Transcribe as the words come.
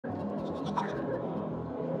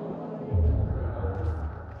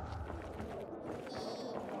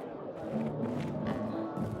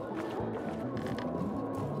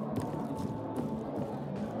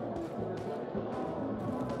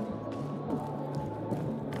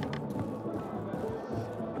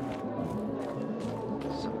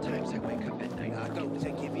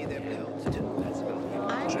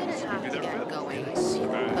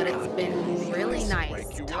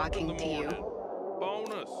Talking to you.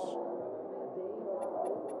 Bonus.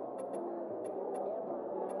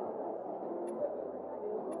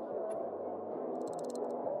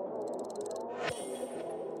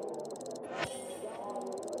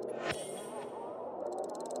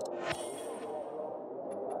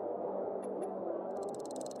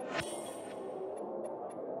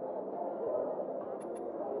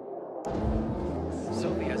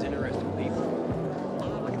 Sophie has interesting people.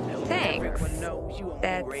 Thanks. You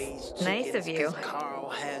That's raised nice of you. Carl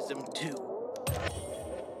has them too.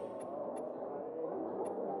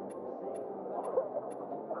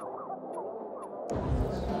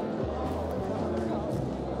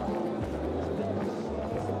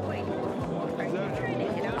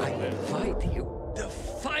 I invite you, the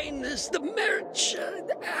finest, the merch,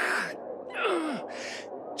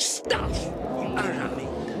 stuff around me.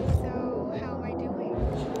 So, how am I doing?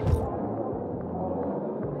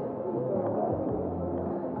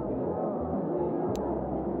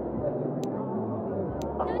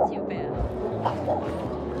 Not too bad.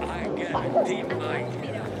 I guarantee my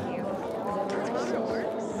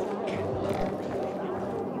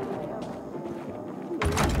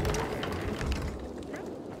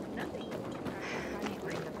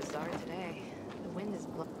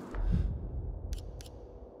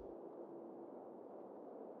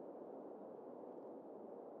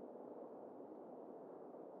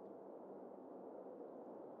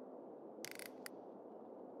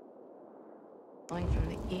From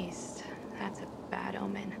the east. That's a bad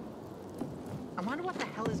omen. I wonder what the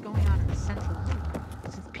hell is going on in the central loop,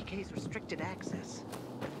 since PK's restricted access.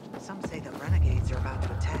 Some say the renegades are about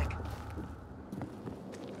to attack.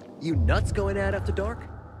 You nuts going out after dark?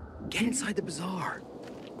 Get inside the bazaar.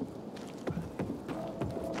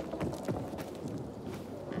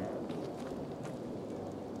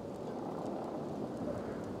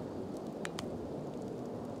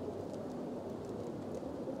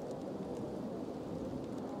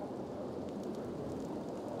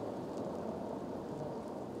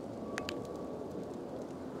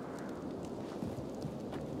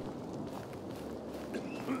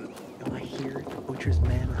 I hear the butcher's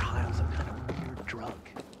men are high on some kind of weird drug.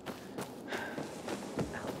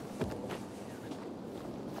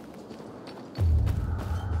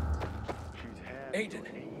 Aiden,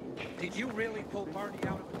 did you really pull Marty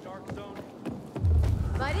out of the dark zone?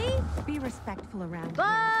 Buddy? Be respectful around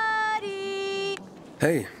Buddy!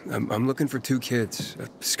 Hey, I'm looking for two kids,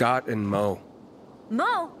 Scott and Mo.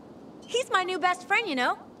 Mo? He's my new best friend, you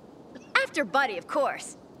know. After Buddy, of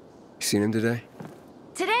course. You seen him today?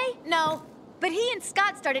 Today? No. But he and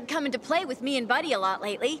Scott started coming to play with me and Buddy a lot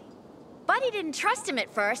lately. Buddy didn't trust him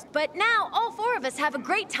at first, but now all four of us have a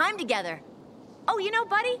great time together. Oh, you know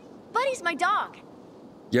Buddy? Buddy's my dog.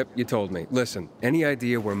 Yep, you told me. Listen, any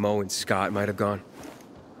idea where Mo and Scott might have gone?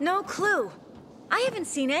 No clue. I haven't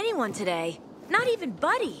seen anyone today. Not even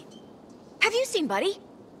Buddy. Have you seen Buddy?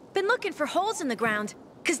 Been looking for holes in the ground,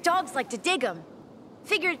 'cause dogs like to dig them.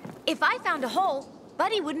 Figured if I found a hole,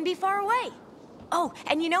 Buddy wouldn't be far away. Oh,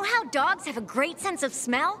 and you know how dogs have a great sense of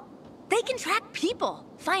smell? They can track people,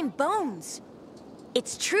 find bones.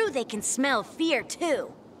 It's true they can smell fear,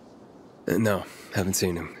 too. No, haven't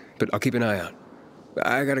seen him, but I'll keep an eye out.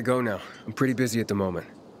 I gotta go now. I'm pretty busy at the moment.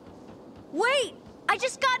 Wait! I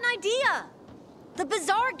just got an idea! The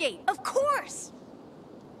bazaar gate, of course!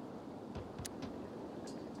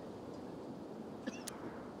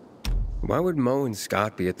 Why would Mo and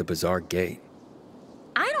Scott be at the bazaar gate?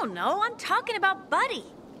 I don't know, I'm talking about Buddy.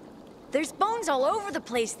 There's bones all over the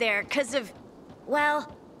place there, 'cause of,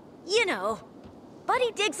 well, you know.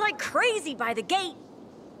 Buddy digs like crazy by the gate.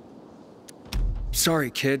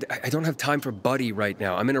 Sorry, kid. I don't have time for Buddy right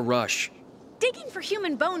now. I'm in a rush. Digging for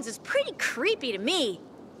human bones is pretty creepy to me,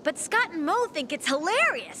 but Scott and Mo think it's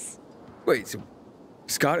hilarious. Wait, so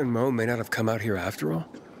Scott and Mo may not have come out here after all?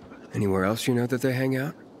 Anywhere else you know that they hang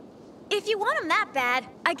out? If you want them that bad,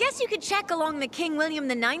 I guess you could check along the King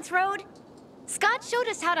William IX road. Scott showed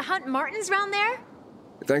us how to hunt martins round there.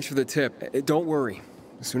 Thanks for the tip. Don't worry.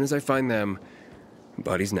 As soon as I find them,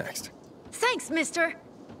 Buddy's next. Thanks, mister.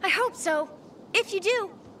 I hope so. If you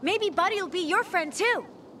do, maybe Buddy'll be your friend too.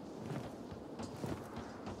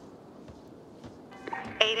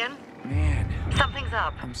 Aiden? Man. Something Something's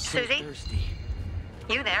up. I'm so Susie? thirsty.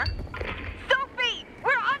 You there? Sophie!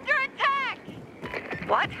 We're under attack!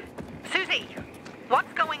 What? Susie,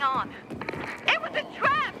 what's going on? It was a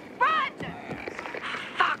trap! Run!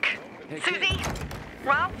 Fuck! Susie?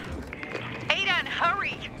 Ralph? Aiden,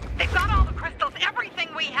 hurry! They've got all the crystals, everything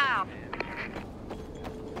we have!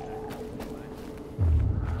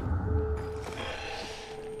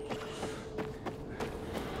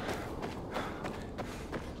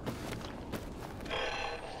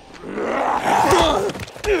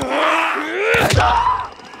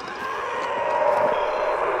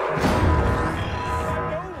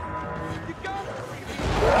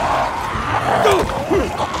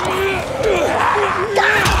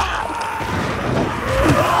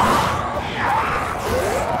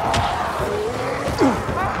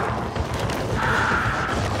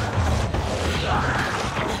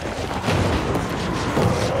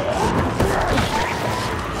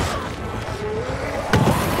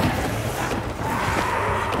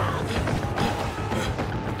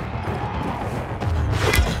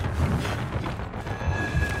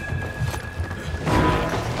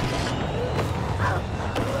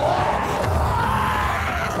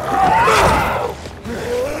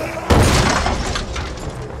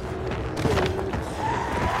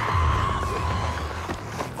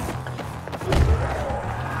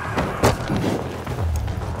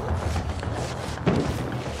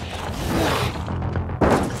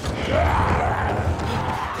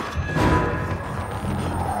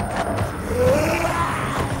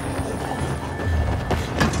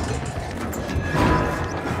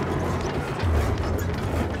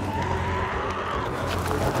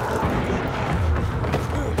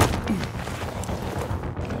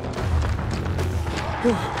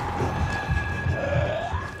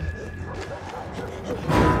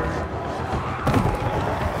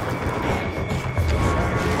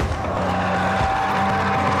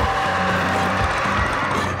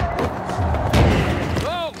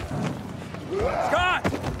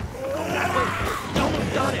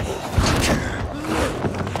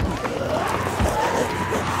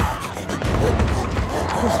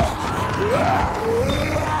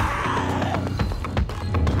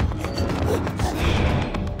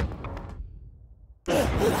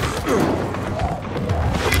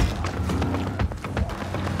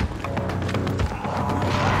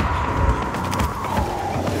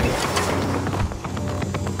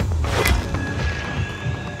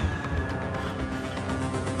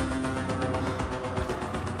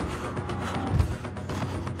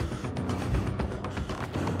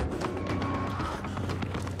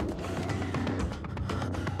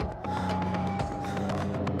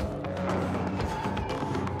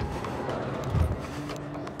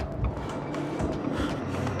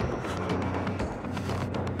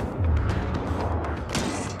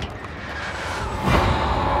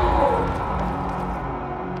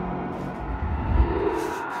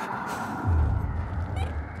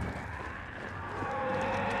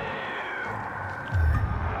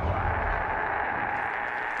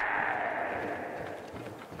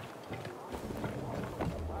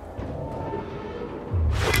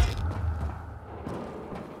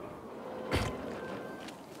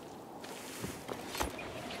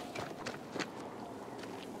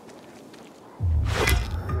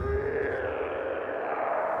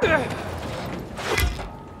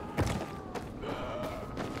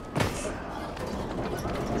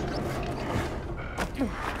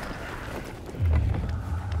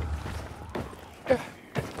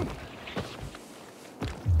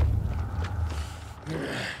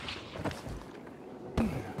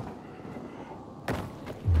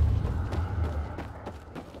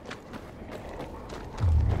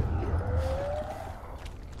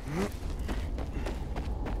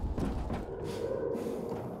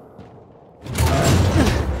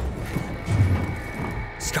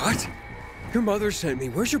 Scott? Your mother sent me.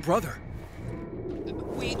 Where's your brother?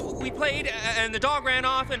 We played, and the dog ran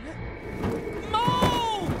off, and...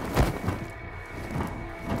 Mo!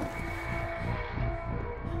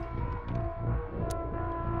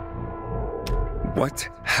 What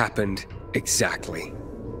happened exactly?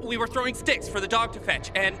 We were throwing sticks for the dog to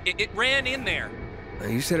fetch, and it ran in there.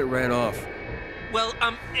 You said it ran off. Well,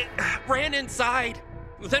 it ran inside.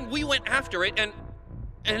 Then we went after it, and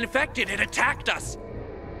infected, it attacked us.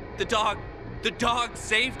 The dog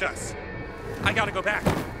saved us. I gotta go back.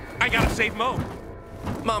 I gotta save Mo.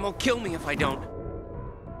 Mom will kill me if I don't.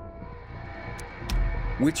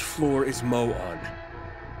 Which floor is Mo on?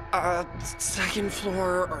 Second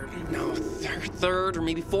floor, or no, third, or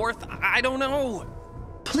maybe fourth. I don't know.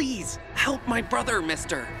 Please, help my brother,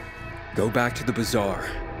 mister. Go back to the bazaar.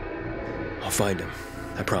 I'll find him.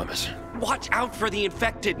 I promise. Watch out for the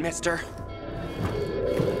infected, mister.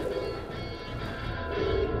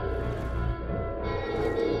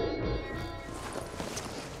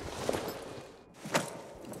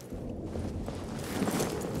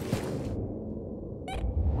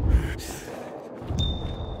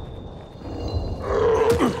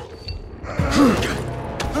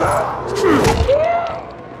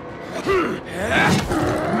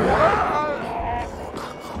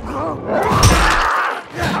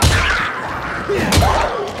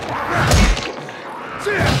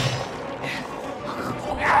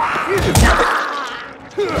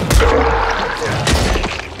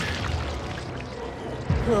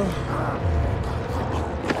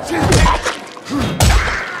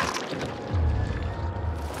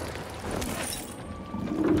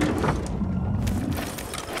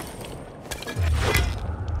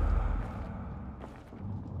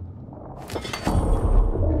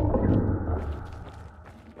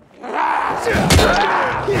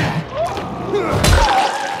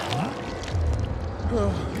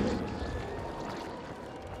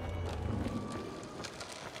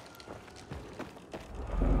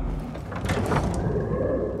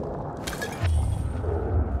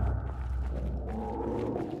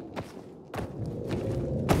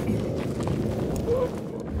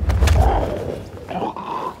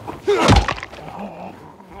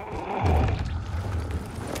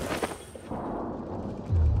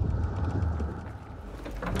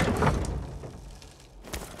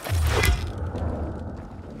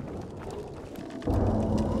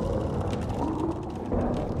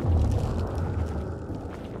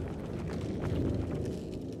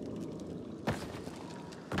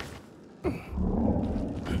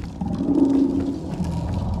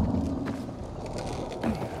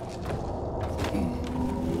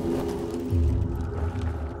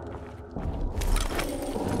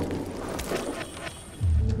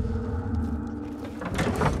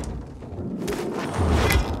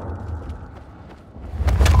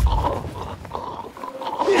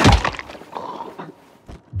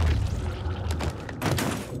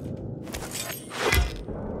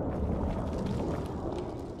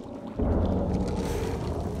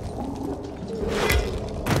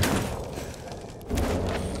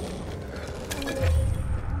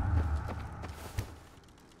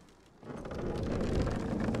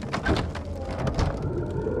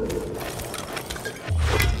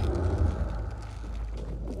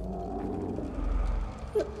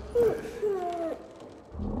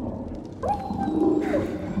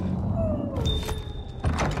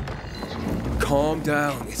 Calm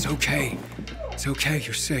down. It's okay. It's okay.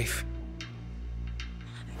 You're safe.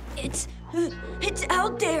 It's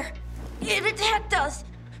out there. It attacked us.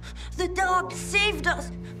 The dog saved us.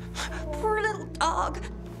 Poor little dog.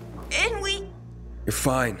 And we... You're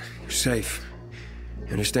fine. You're safe.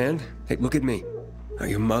 You understand? Hey, look at me. Now,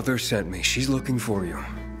 your mother sent me. She's looking for you.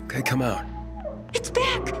 Okay, come out. It's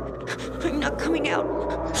back. I'm not coming out.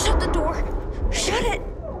 Shut the door. Shut it.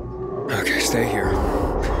 Okay, stay here.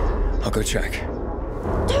 I'll go check.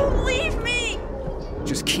 Don't leave me!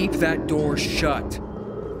 Just keep that door shut.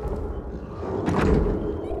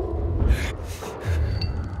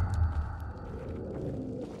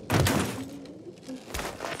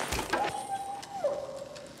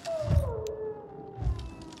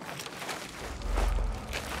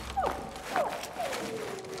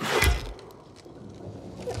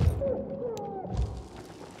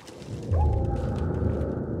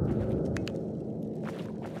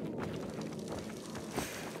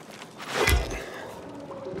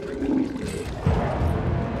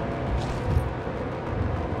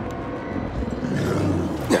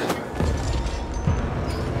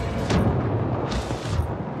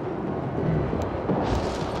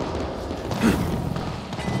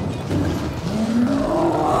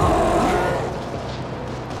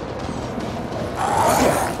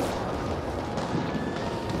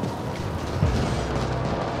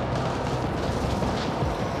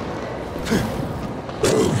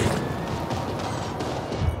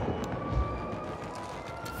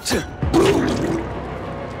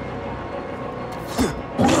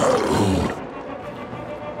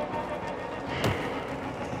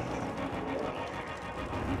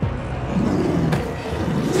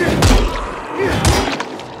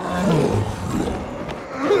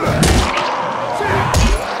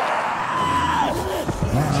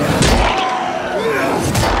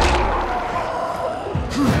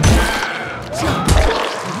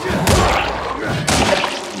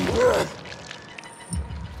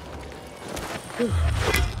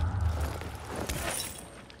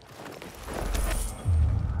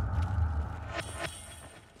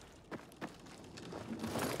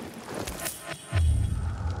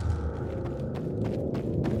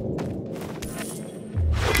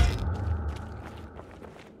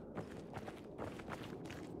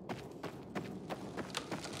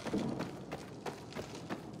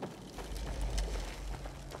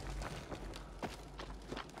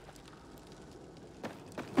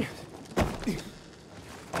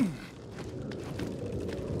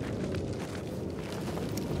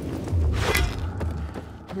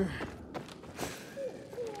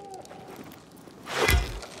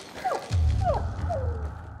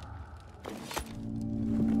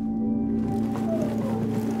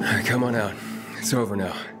 Come on out. It's over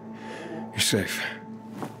now. You're safe.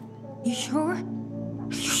 You sure?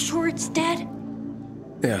 You sure it's dead?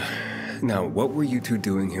 Yeah. Now, what were you two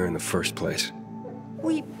doing here in the first place?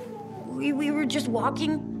 We were just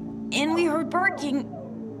walking, and we heard barking,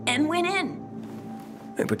 and went in.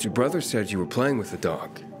 Hey, but your brother said you were playing with the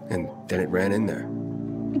dog, and then it ran in there.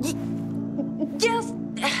 Yes,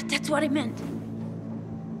 that's what I meant.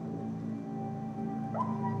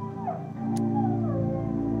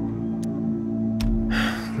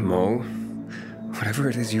 Mo, whatever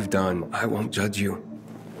it is you've done, I won't judge you.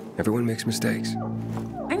 Everyone makes mistakes.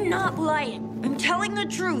 I'm not lying. I'm telling the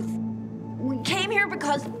truth. We came here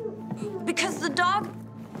because the dog,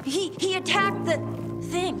 he attacked the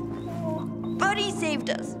thing. Buddy saved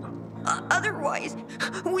us. Otherwise,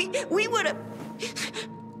 we would have...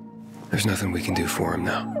 There's nothing we can do for him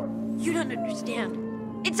now. You don't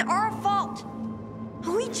understand. It's our fault.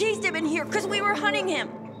 We chased him in here because we were hunting him.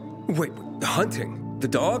 Wait, hunting? The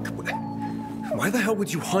dog? Why the hell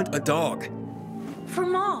would you hunt a dog? For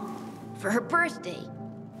Mom. For her birthday.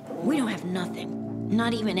 We don't have nothing.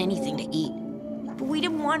 Not even anything to eat. But we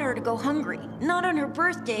didn't want her to go hungry. Not on her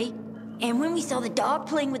birthday. And when we saw the dog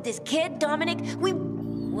playing with this kid, Dominic, we,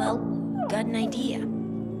 well, got an idea.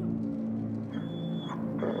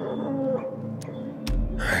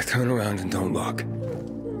 All right, turn around and don't look.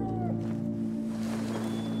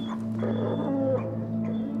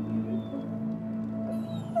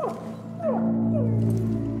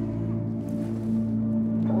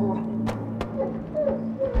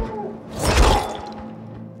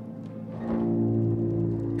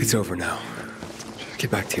 It's over now.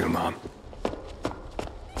 Get back to your mom.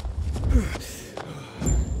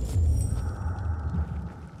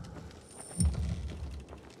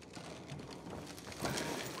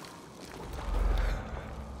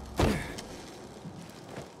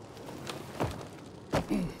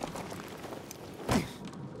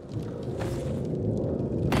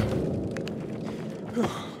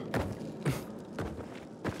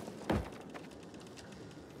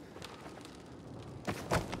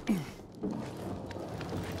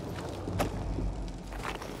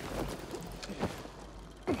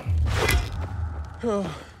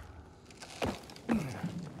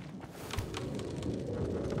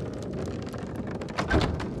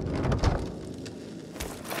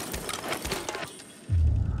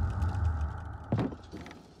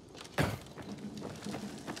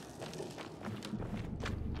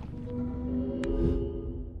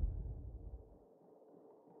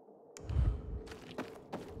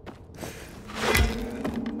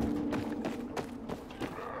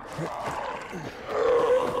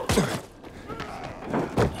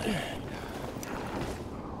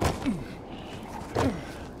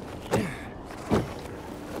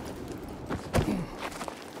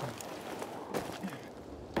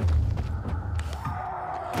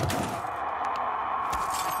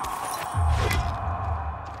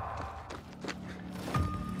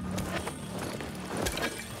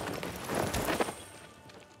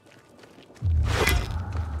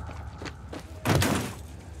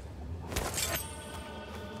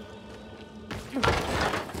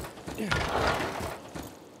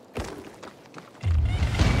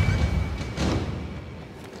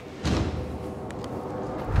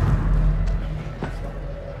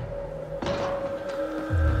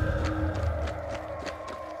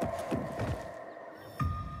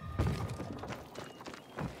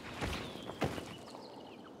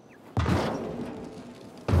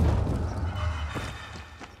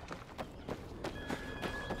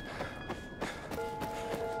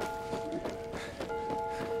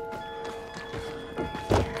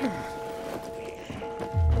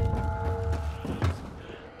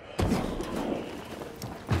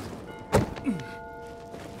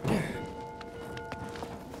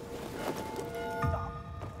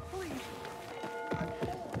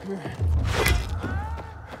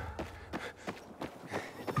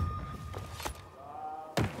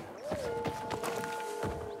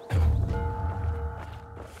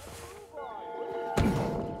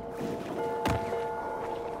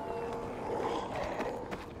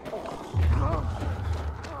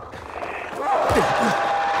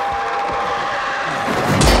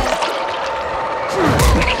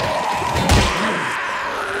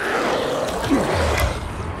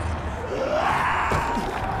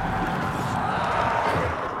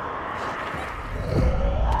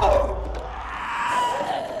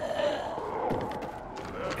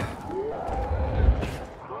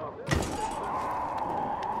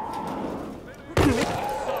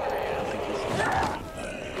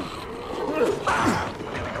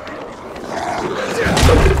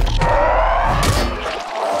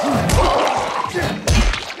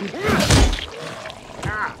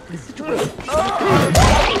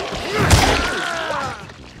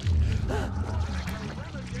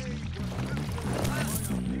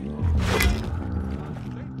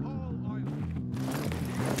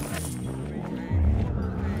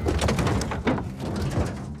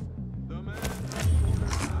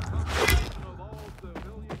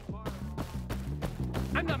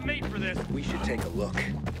 look.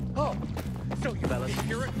 Oh, so you fellas,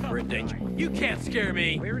 we're in danger. You can't scare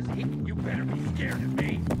me. Where is he? You better be scared of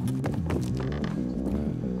me.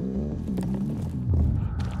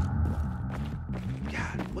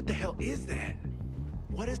 God, what the hell is that?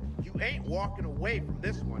 What is... You ain't walking away from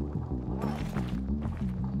this one.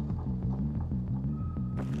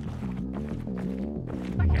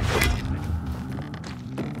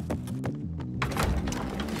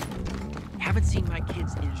 Haven't seen my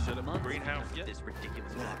kids in Greenhouse yet? this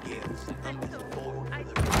ridiculous.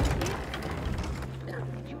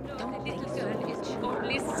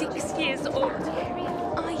 Only 6 years old.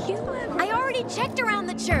 Are you I already checked around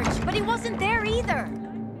the church, but he wasn't there either.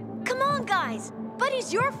 Come on, guys.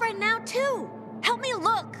 Buddy's your friend now, too. Help me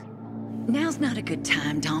look. Now's not a good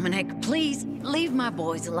time, Dominic. Please, leave my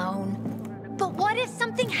boys alone. But what if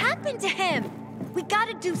something happened to him? We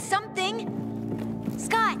gotta do something.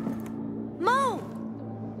 Scott! Mo!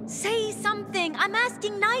 Say something. I'm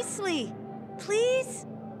asking nicely. Please?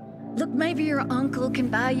 Look, maybe your uncle can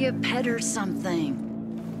buy you a pet or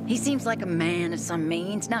something. He seems like a man of some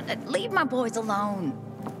means. Now, leave my boys alone.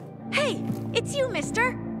 Hey, it's you,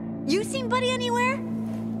 mister. You seen Buddy anywhere?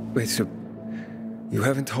 Wait, so you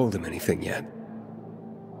haven't told him anything yet?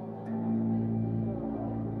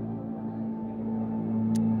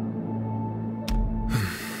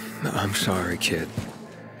 I'm sorry, kid.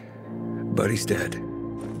 Buddy's dead.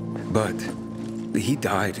 But he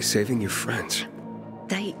died saving your friends.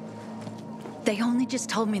 They only just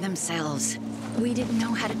told me themselves. We didn't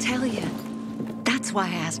know how to tell you. That's why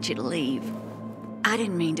I asked you to leave. I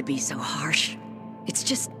didn't mean to be so harsh. It's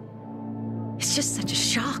just such a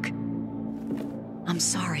shock. I'm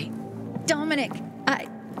sorry. Dominic,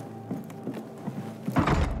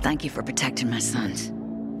 Thank you for protecting my sons.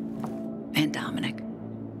 And Dominic.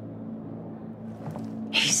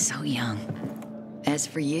 He's so young. As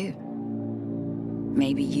for you,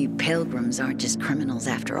 maybe you pilgrims aren't just criminals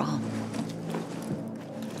after all.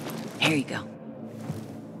 Here you go.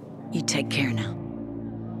 You take care now.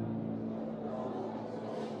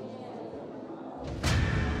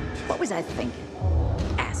 What was I thinking?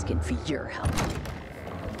 Asking for your help.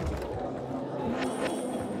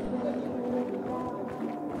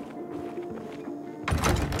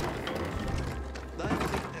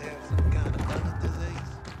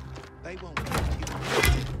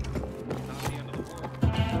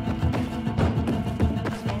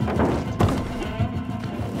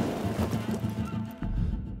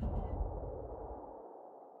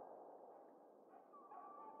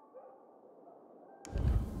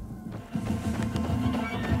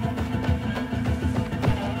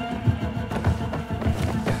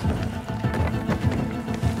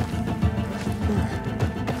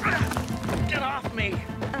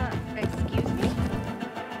 Excuse me?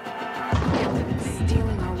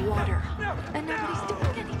 Stealing our water. And nobody's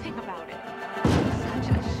doing anything about it. Such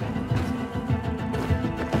a shame.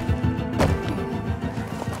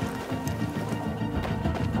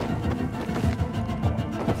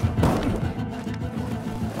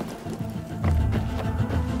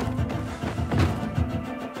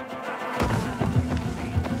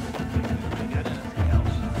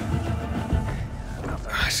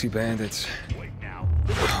 I see bandits.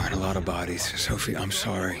 Oh, and a lot of bodies. Sophie, I'm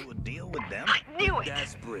sorry. I knew it!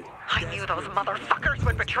 I knew those motherfuckers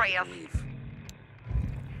would betray us.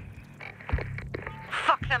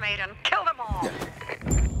 Fuck them, Aiden. Kill them all.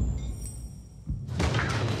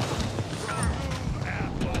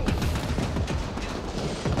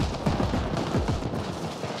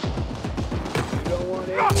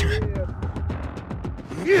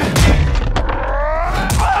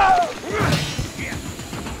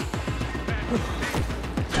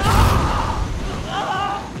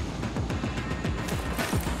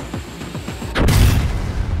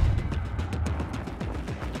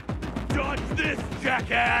 Dodge this,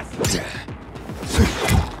 jackass!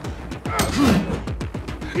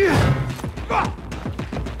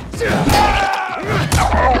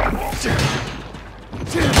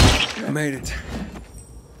 I made it.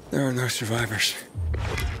 There are no survivors.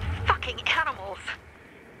 Fucking animals.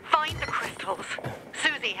 Find the crystals.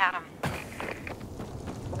 Susie had them.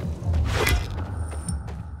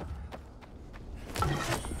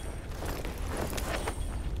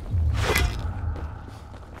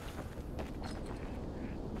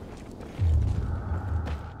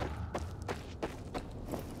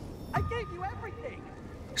 I gave you everything!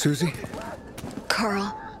 Susie?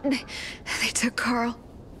 Carl. They took Carl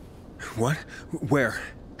What? Where?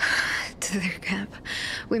 to their camp.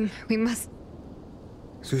 We must...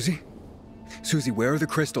 Susie? Susie, where are the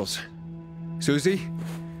crystals? Susie?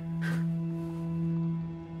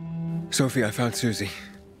 Sophie, I found Susie.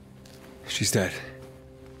 She's dead.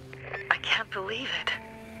 believe it.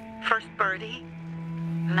 First Birdie,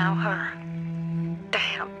 now her.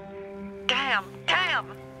 Damn. Damn. Damn!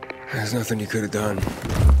 There's nothing you could have done.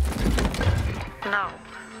 No.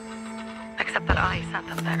 Except that I sent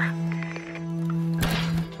them there.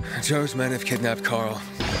 Joe's men have kidnapped Carl.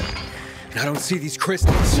 And I don't see these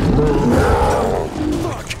crystals. Fuck!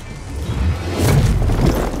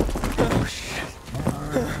 Oh, shit.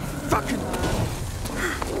 Fucking...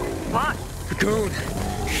 What? Cocoon.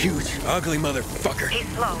 Huge, ugly motherfucker. He's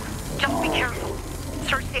slow. Just be careful.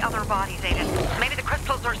 Search the other bodies, Aiden. Maybe the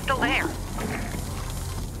crystals are still there.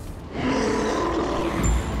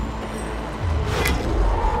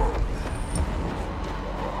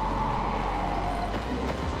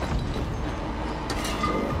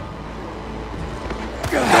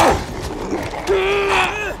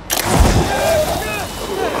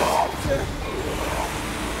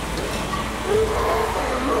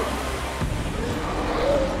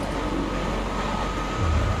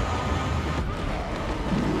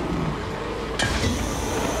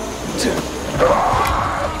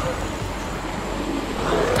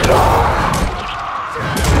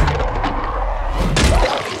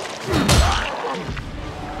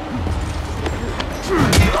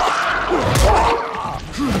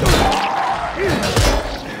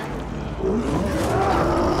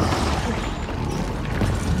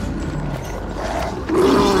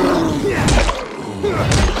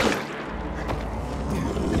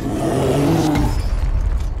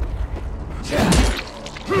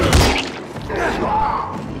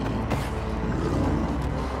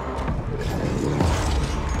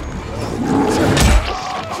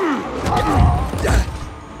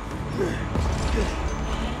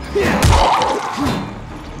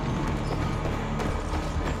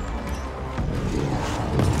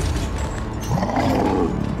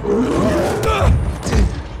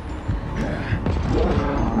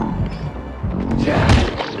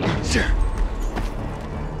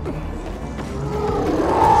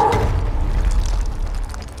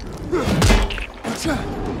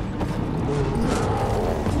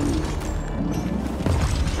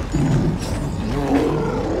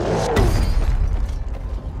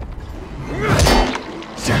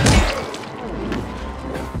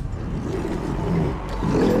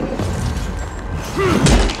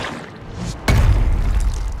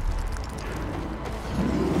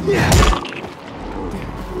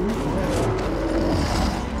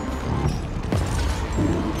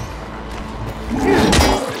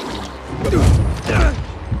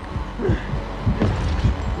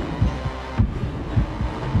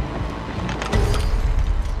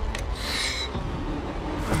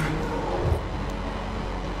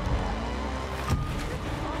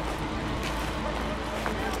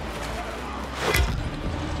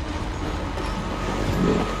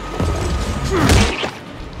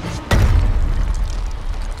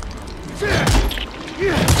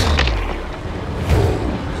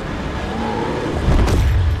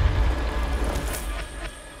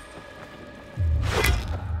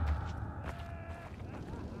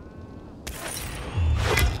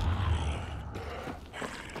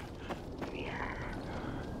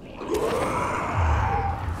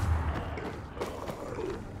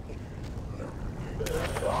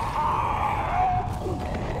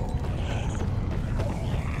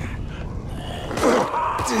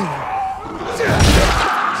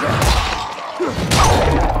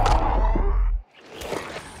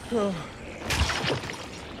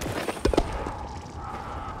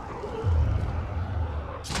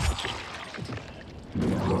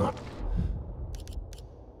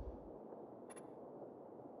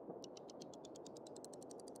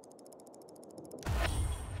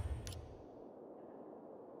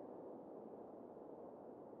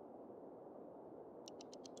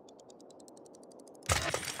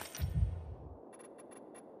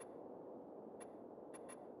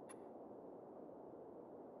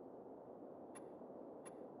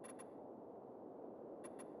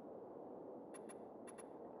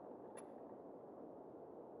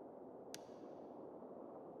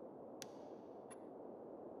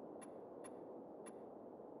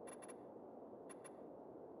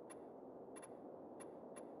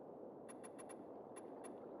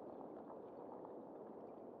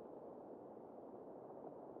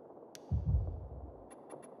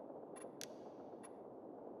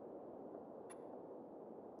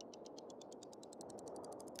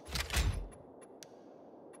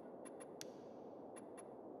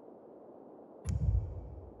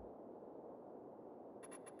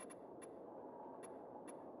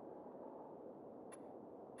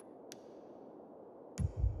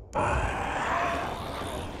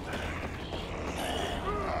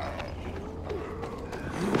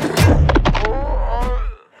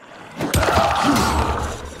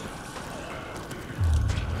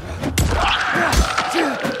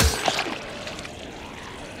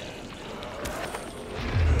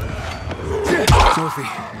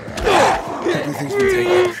 Everything's been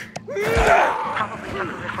taken. Probably took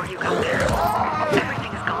her before you got there.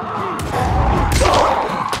 Everything is gone.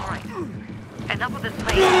 Alright. Enough of this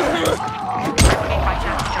place. I'm meeting by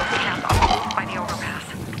Jack and Joe's camp by the overpass.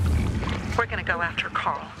 We're gonna go after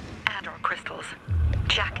Carl and our crystals.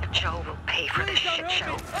 Jack and Joe will pay for this shit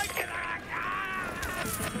show.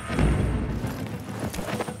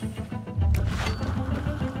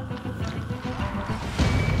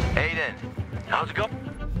 Aiden, how's it going?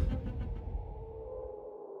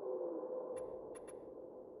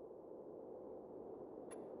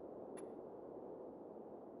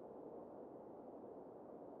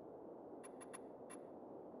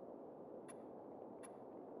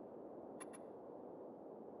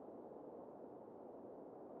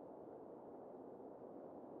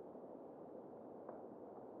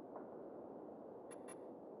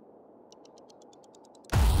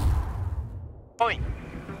 Oi,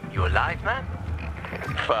 you alive, man?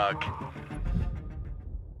 Fuck.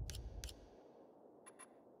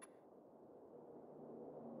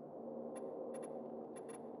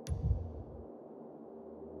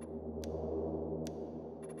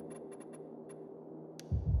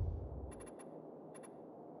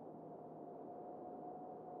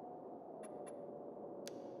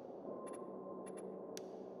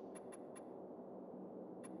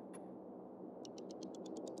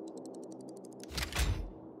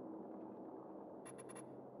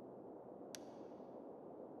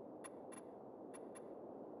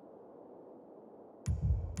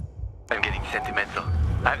 I'm getting sentimental.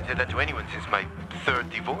 I haven't said that to anyone since my third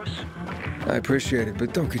divorce. I appreciate it,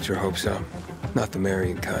 but don't get your hopes up. Not the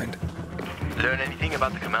marrying kind. Learn anything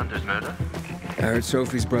about the commander's murder? I heard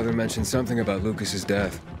Sophie's brother mention something about Lucas's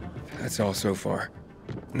death. That's all so far.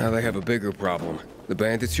 Now they have a bigger problem. The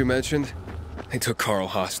bandits you mentioned, they took Carl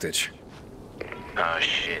hostage. Oh,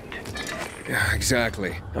 shit. Yeah,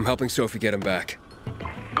 exactly. I'm helping Sophie get him back.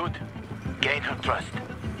 Good. Gain her trust.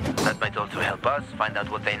 That might also help us find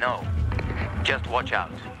out what they know. Just watch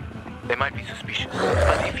out. They might be suspicious,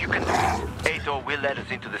 but if you can do it, Ator will let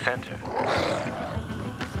us into the center.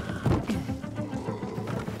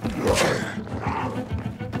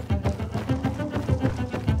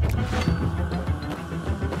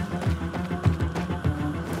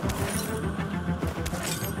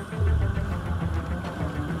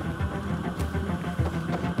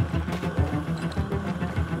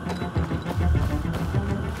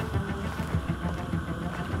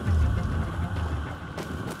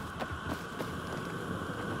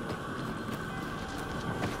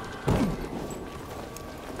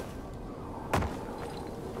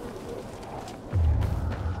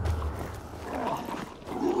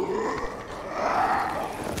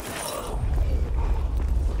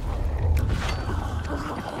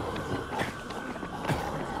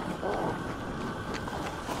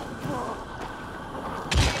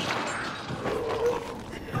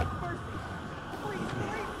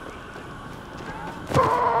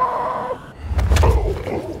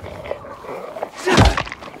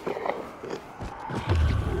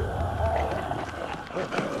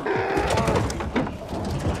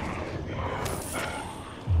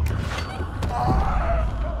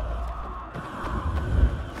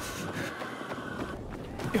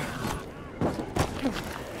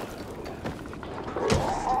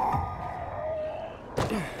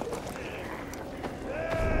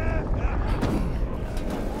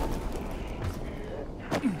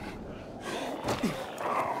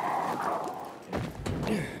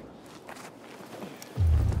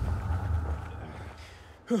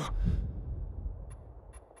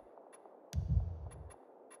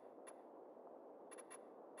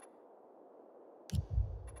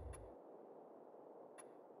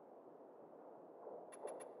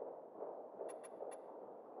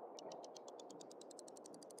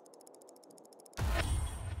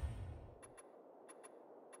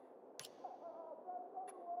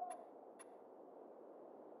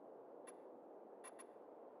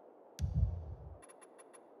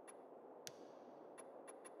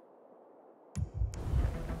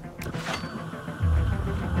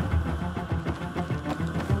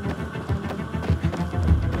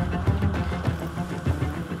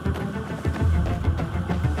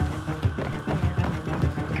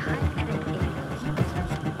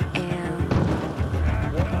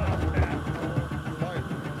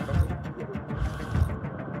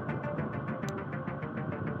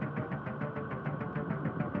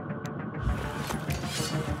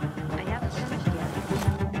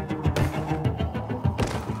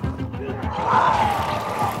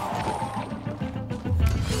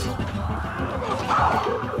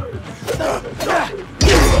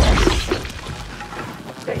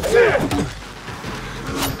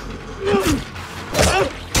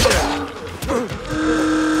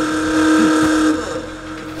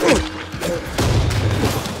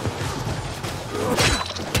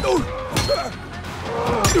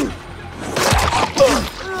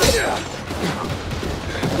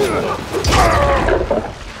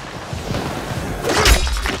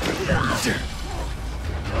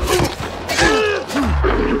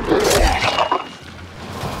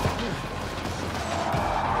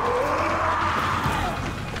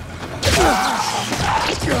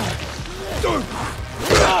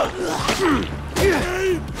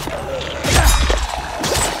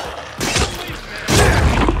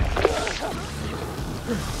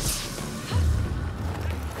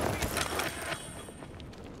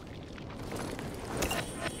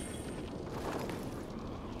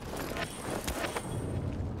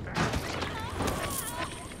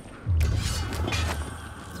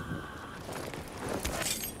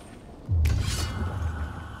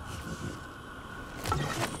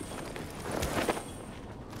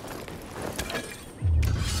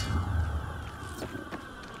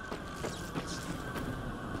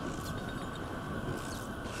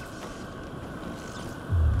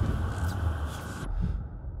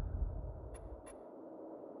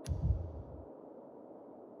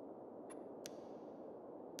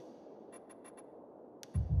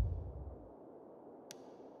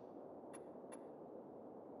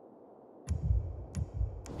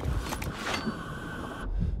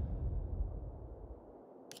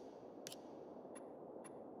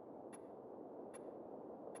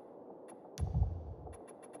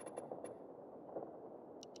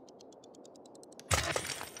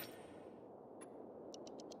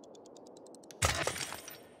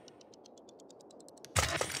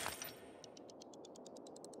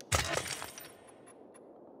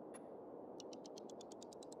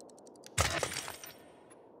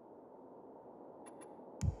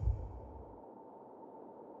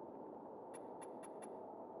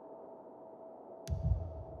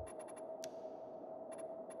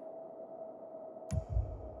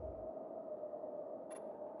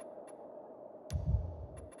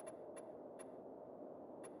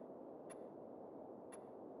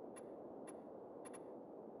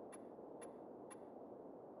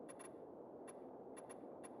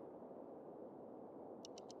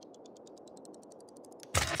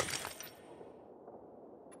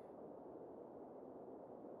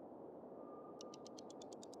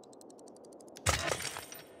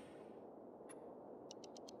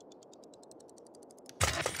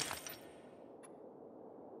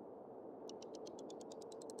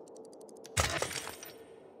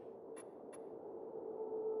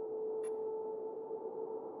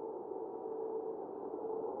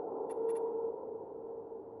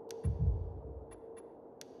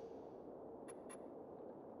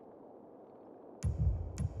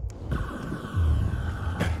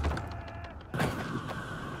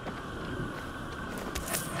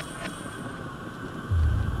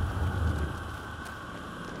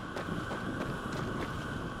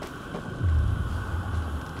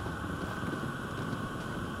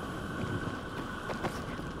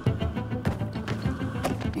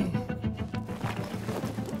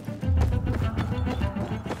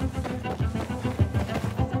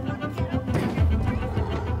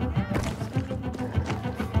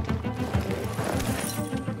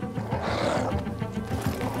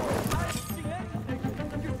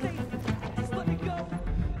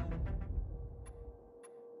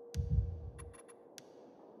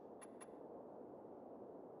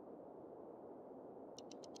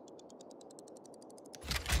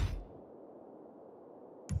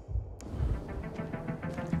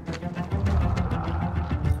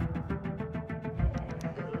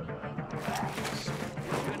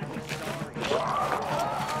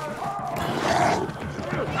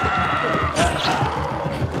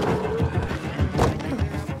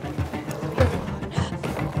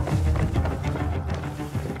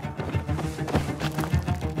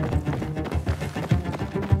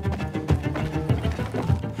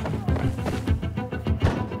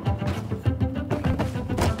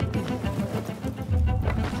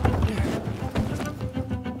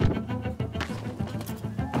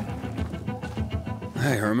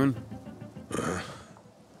 Hey, Herman.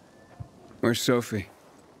 Where's Sophie?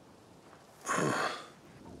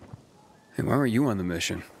 Hey, why were you on the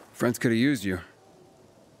mission? Friends could have used you.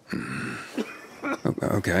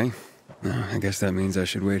 Okay. I guess that means I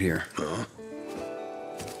should wait here.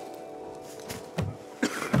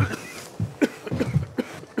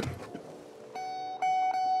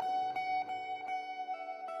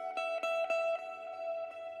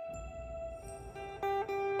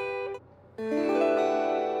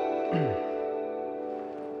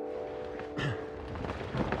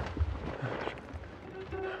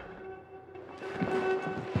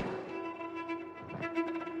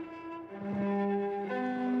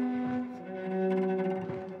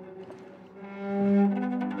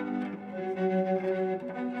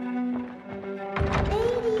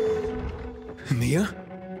 Mia?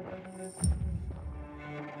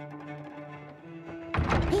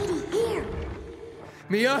 Edie, here!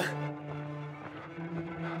 Mia?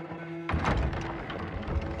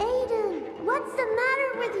 Aiden, what's the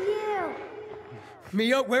matter with you?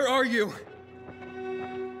 Mia, where are you?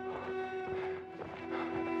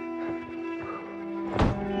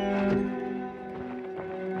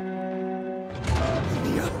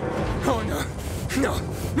 Mia. Oh no. No.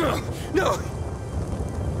 No. No.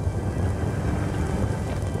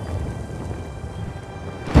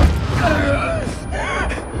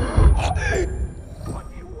 What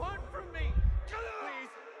do you want from me? Please,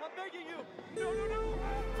 I'm begging you. No, no, no.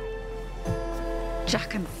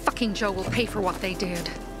 Jack and fucking Joe will pay for what they did.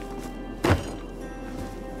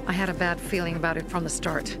 I had a bad feeling about it from the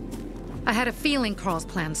start. I had a feeling Carl's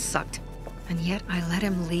plan sucked, and yet I let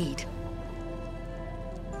him lead.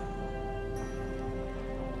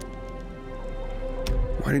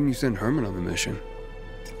 Why didn't you send Herman on the mission?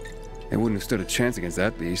 They wouldn't have stood a chance against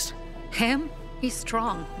that beast. Him? He's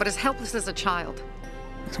strong, but as helpless as a child.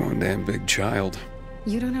 He's one damn big child.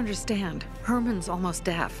 You don't understand. Herman's almost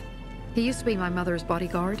deaf. He used to be my mother's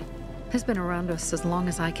bodyguard. He's been around us as long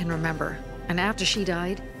as I can remember. And after she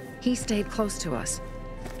died, he stayed close to us.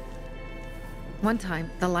 One time,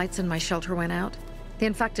 the lights in my shelter went out. The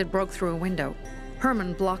infected broke through a window.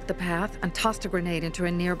 Herman blocked the path and tossed a grenade into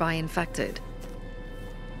a nearby infected.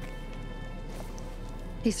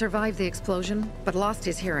 He survived the explosion, but lost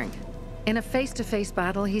his hearing. In a face-to-face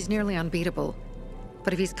battle, he's nearly unbeatable.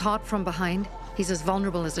 But if he's caught from behind, he's as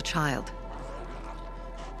vulnerable as a child.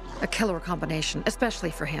 A killer combination,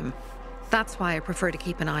 especially for him. That's why I prefer to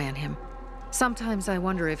keep an eye on him. Sometimes I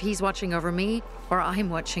wonder if he's watching over me, or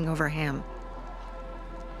I'm watching over him.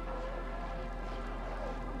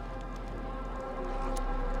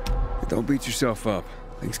 Don't beat yourself up.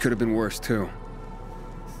 Things could have been worse, too.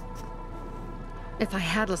 If I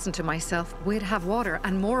had listened to myself, we'd have water,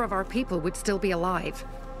 and more of our people would still be alive.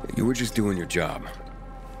 You were just doing your job.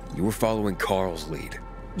 You were following Carl's lead.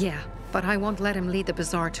 Yeah, but I won't let him lead the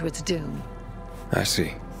Bazaar to its doom. I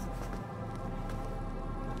see.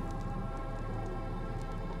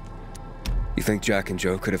 You think Jack and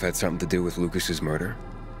Joe could have had something to do with Lucas's murder?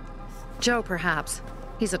 Joe, perhaps.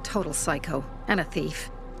 He's a total psycho, and a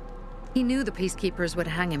thief. He knew the Peacekeepers would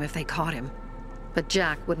hang him if they caught him. But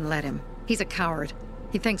Jack wouldn't let him. He's a coward.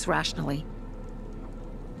 He thinks rationally.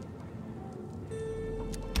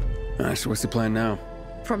 So what's the plan now?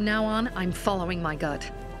 From now on, I'm following my gut.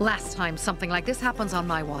 Last time something like this happens on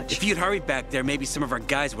my watch. If you'd hurried back there, maybe some of our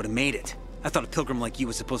guys would have made it. I thought a pilgrim like you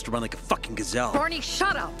was supposed to run like a fucking gazelle. Barney,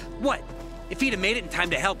 shut up! What? If he'd have made it in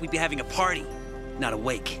time to help, we'd be having a party, not a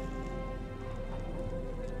wake.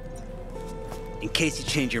 In case you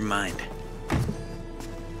change your mind.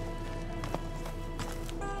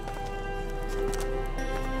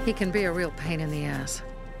 He can be a real pain in the ass.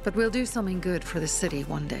 But we'll do something good for the city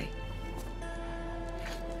one day.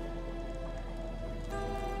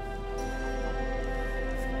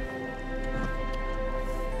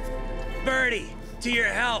 Birdie, to your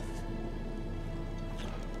health!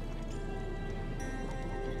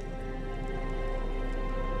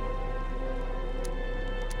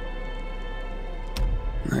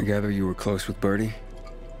 I gather you were close with Birdie?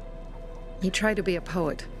 He tried to be a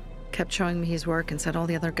poet. Kept showing me his work and said all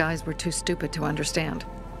the other guys were too stupid to understand.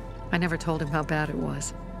 I never told him how bad it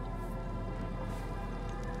was.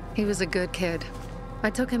 He was a good kid. I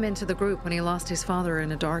took him into the group when he lost his father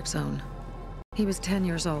in a dark zone. He was 10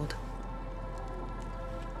 years old.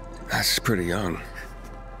 That's pretty young.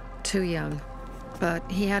 Too young. But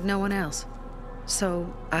he had no one else.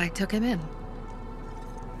 So I took him in.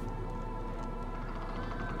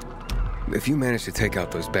 If you manage to take out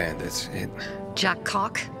those bandits, Jack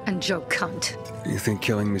Cock and Joe Cunt. You think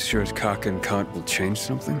killing Messieurs Cock and Cunt will change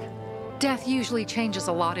something? Death usually changes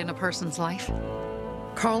a lot in a person's life.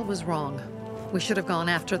 Carl was wrong. We should have gone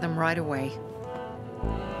after them right away.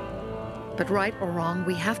 But right or wrong,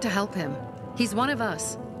 we have to help him. He's one of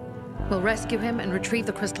us. We'll rescue him and retrieve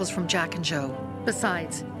the crystals from Jack and Joe.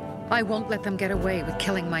 Besides, I won't let them get away with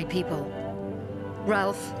killing my people.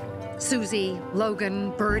 Ralph, Susie,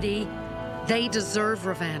 Logan, Birdie, they deserve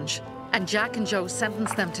revenge. And Jack and Joe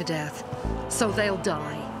sentenced them to death. So they'll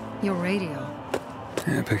die. Your radio.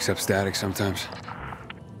 Yeah, it picks up static sometimes.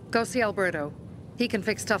 Go see Alberto. He can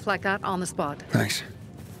fix stuff like that on the spot. Thanks.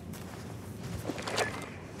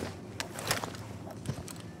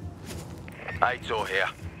 Aitor here.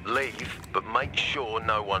 Leave, but make sure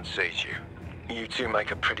no one sees you. You two make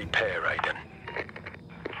a pretty pair, Aiden.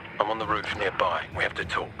 I'm on the roof nearby. We have to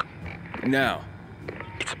talk. Now.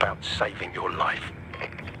 It's about saving your life.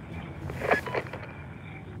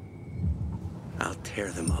 tear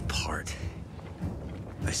them apart.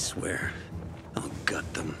 I swear, I'll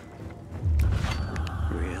gut them.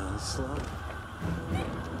 Real slow.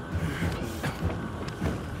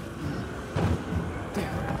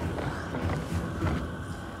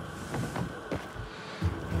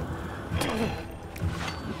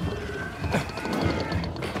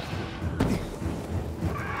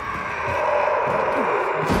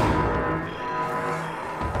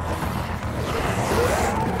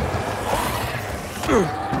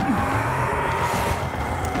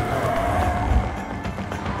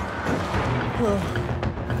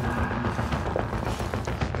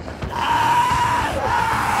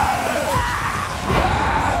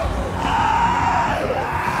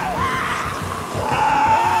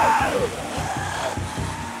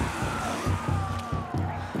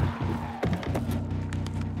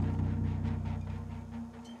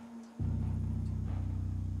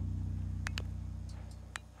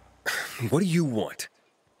 What do you want?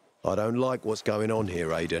 I don't like what's going on here,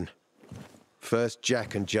 Aiden. First,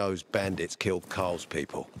 Jack and Joe's bandits killed Carl's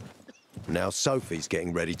people. Now Sophie's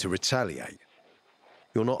getting ready to retaliate.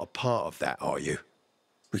 You're not a part of that, are you?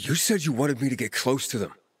 But you said you wanted me to get close to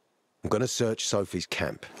them. I'm gonna search Sophie's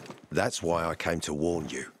camp. That's why I came to warn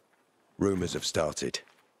you. Rumors have started.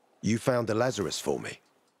 You found the Lazarus for me.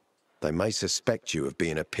 They may suspect you of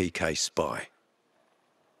being a PK spy.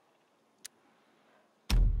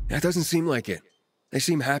 That doesn't seem like it. They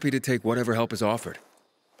seem happy to take whatever help is offered.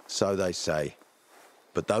 So they say.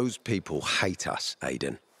 But those people hate us,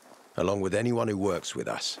 Aiden. Along with anyone who works with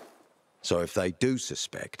us. So if they do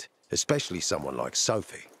suspect, especially someone like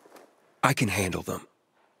Sophie... I can handle them.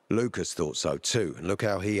 Lucas thought so too, and look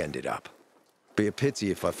how he ended up. Be a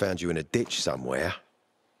pity if I found you in a ditch somewhere,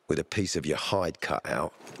 with a piece of your hide cut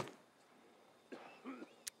out.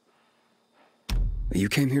 You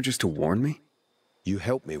came here just to warn me? You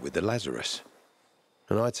helped me with the Lazarus.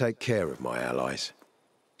 And I take care of my allies.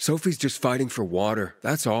 Sophie's just fighting for water,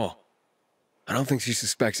 that's all. I don't think she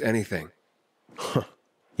suspects anything.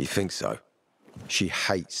 You think so? She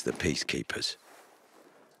hates the peacekeepers.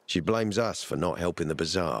 She blames us for not helping the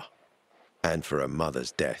bazaar, and for her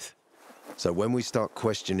mother's death. So when we start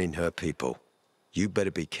questioning her people, you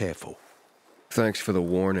better be careful. Thanks for the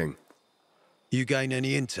warning. You gain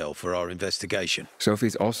any intel for our investigation?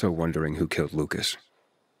 Sophie's also wondering who killed Lucas.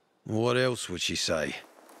 What else would she say?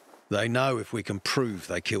 They know if we can prove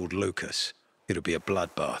they killed Lucas, it'll be a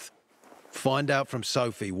bloodbath. Find out from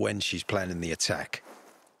Sophie when she's planning the attack.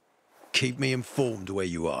 Keep me informed where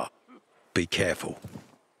you are. Be careful.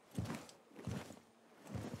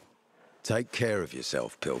 Take care of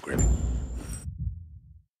yourself, Pilgrim.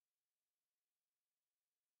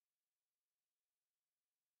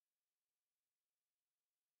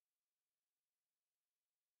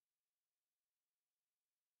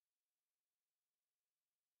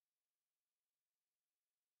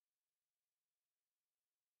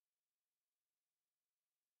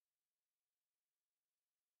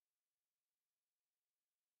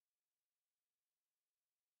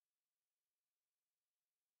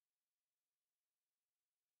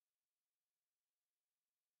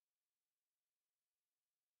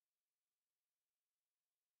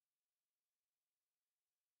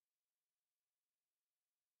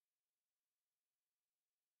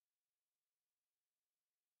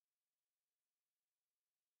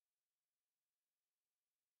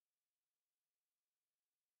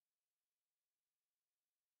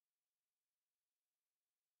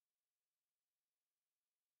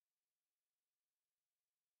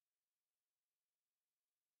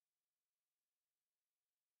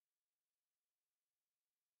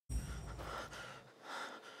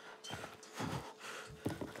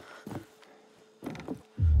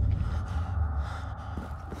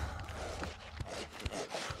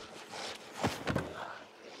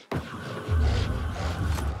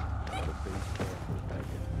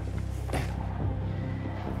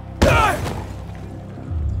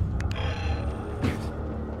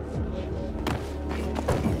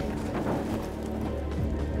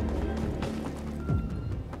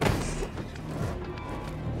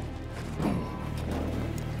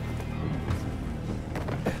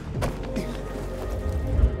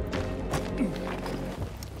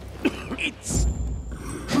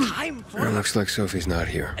 It looks like Sophie's not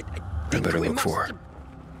here. I better look for her.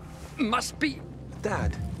 Must be...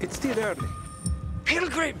 Dad, it's still early.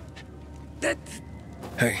 Pilgrim! That...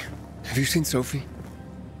 Hey, have you seen Sophie?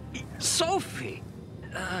 Sophie?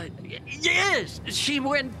 Yes, she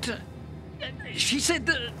went... she said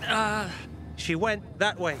that, She went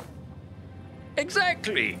that way.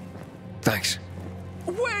 Exactly. Thanks.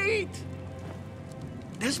 Wait!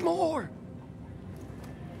 There's more.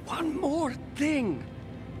 one more thing.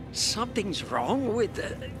 Something's wrong with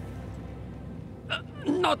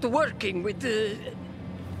not working with the...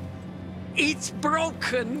 It's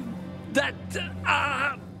broken. That,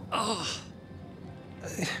 oh.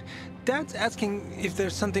 Dad's asking if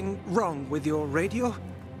there's something wrong with your radio?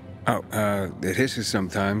 Oh, it hisses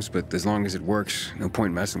sometimes, but as long as it works, no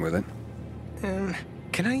point messing with it.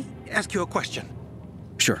 Can I ask you a question?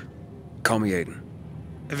 Sure. Call me Aiden.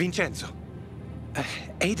 Vincenzo.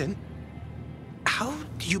 Aiden, how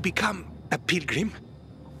do you become a pilgrim?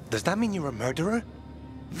 Does that mean you're a murderer?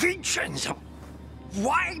 Vincenzo!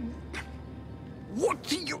 Why... What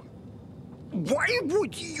do you... Why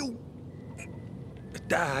would you...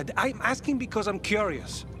 Dad, I'm asking because I'm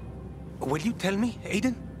curious. Will you tell me,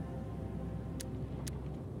 Aiden?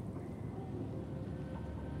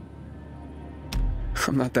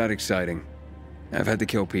 I'm not that exciting. I've had to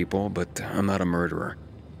kill people, but I'm not a murderer.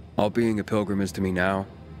 All being a pilgrim is to me now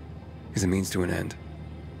is a means to an end.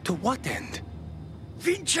 To what end?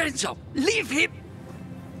 Vincenzo, leave him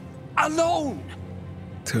alone!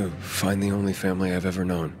 To find the only family I've ever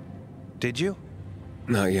known. Did you?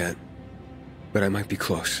 Not yet, but I might be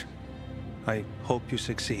close. I hope you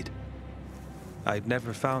succeed. I've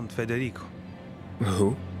never found Federico.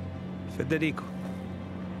 Who? Federico.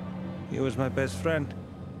 He was my best friend.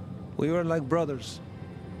 We were like brothers.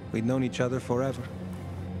 We'd known each other forever.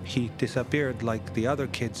 He disappeared like the other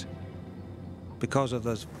kids. Because of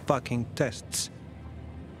those fucking tests.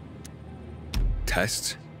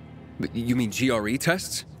 Tests? You mean GRE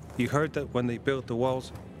tests? You heard that when they built the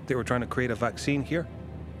walls, they were trying to create a vaccine here?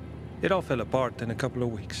 It all fell apart in a couple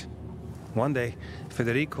of weeks. One day,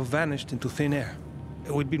 Federico vanished into thin air.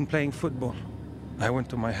 We'd been playing football. I went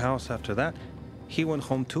to my house after that. He went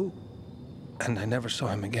home too. And I never saw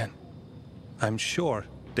him again. I'm sure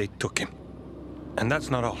they took him. And that's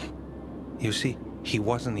not all. You see, he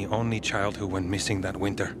wasn't the only child who went missing that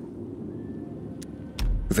winter.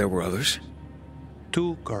 There were others?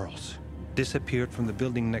 2 girls disappeared from the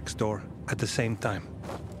building next door at the same time.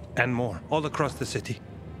 And more, all across the city.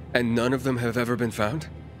 And none of them have ever been found?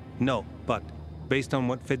 No, but based on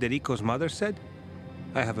what Federico's mother said,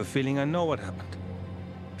 I have a feeling I know what happened.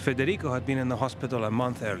 Federico had been in the hospital a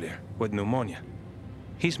month earlier with pneumonia.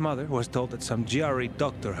 His mother was told that some GRE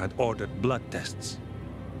doctor had ordered blood tests,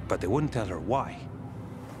 but they wouldn't tell her why.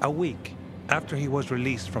 A week after he was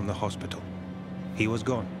released from the hospital, he was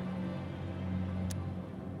gone.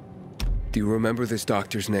 Do you remember this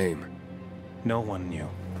doctor's name? No one knew,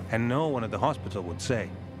 and no one at the hospital would say.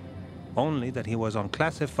 Only that he was on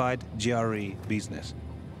classified GRE business.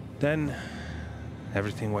 Then,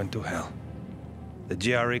 everything went to hell. The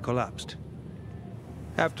GRE collapsed.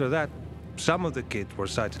 After that, some of the kids were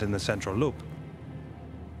sighted in the central loop.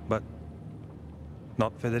 But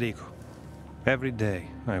not Federico. Every day,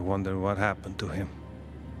 I wonder what happened to him.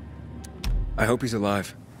 I hope he's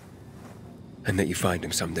alive. And that you find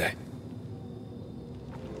him someday.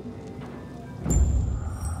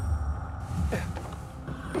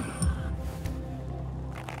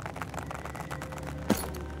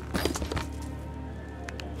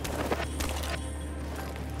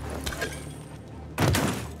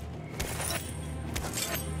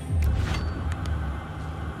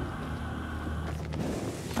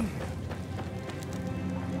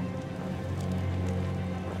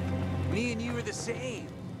 Me and you are the same.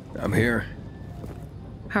 I'm here.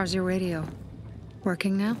 How's your radio?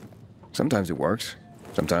 Working now? Sometimes it works.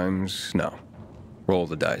 Sometimes, no. Roll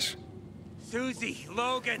the dice. Susie,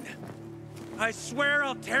 Logan, I swear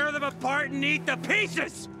I'll tear them apart and eat the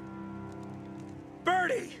pieces!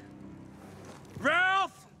 Bertie!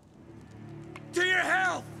 Ralph! To your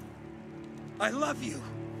health! I love you.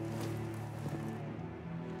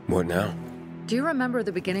 What now? Do you remember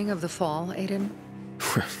the beginning of the fall, Aiden?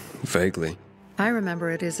 Vaguely. I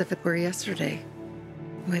remember it as if it were yesterday.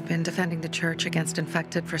 We'd been defending the church against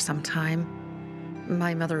infected for some time.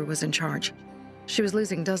 My mother was in charge. She was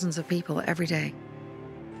losing dozens of people every day.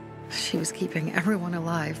 She was keeping everyone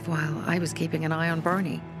alive while I was keeping an eye on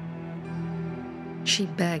Barney. She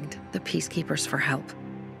begged the peacekeepers for help,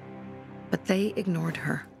 but they ignored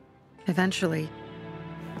her. Eventually,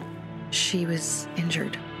 she was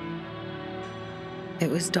injured. It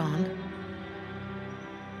was dawn.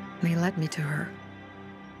 They led me to her,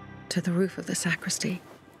 to the roof of the sacristy.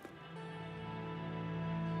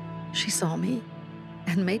 She saw me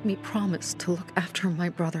and made me promise to look after my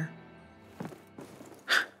brother.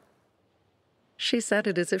 She said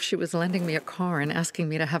it as if she was lending me a car and asking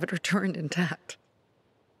me to have it returned intact.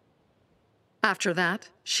 After that,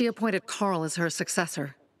 she appointed Carl as her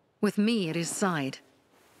successor, with me at his side.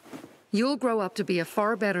 You'll grow up to be a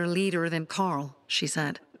far better leader than Carl, she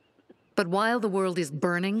said. But while the world is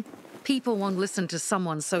burning, people won't listen to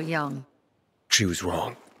someone so young. She was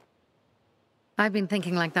wrong. I've been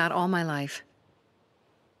thinking like that all my life.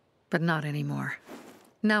 But not anymore.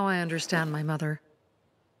 Now I understand my mother.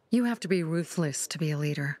 You have to be ruthless to be a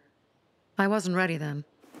leader. I wasn't ready then.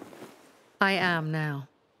 I am now.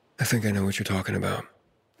 I think I know what you're talking about.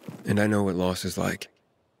 And I know what loss is like.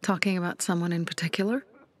 Talking about someone in particular?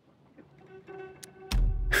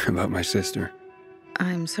 About my sister.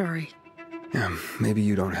 I'm sorry. Yeah, maybe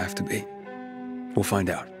you don't have to be. We'll find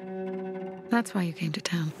out. That's why you came to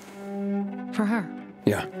town. For her.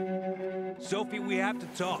 Yeah. Sophie, we have to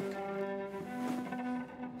talk.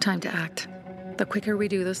 Time to act. The quicker we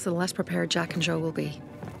do this, the less prepared Jack and Joe will be.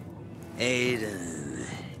 Aiden.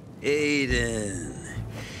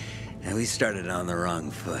 And we started on the wrong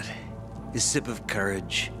foot. A sip of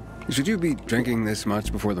courage. Should you be drinking this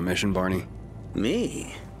much before the mission, Barney?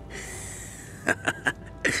 Me?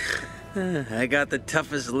 I got the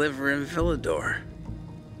toughest liver in Felirat.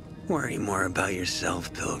 Worry more about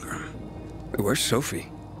yourself, Pilgrim. Where's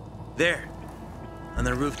Sophie? There. On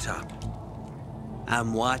the rooftop.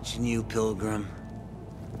 I'm watching you, Pilgrim.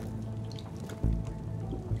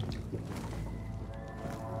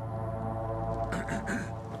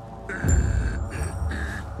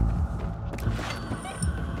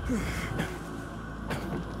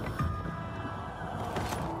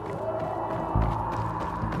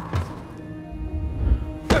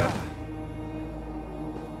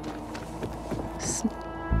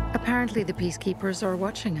 Apparently the peacekeepers are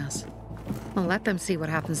watching us. Well, let them see what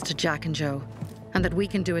happens to Jack and Joe, and that we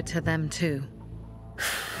can do it to them too.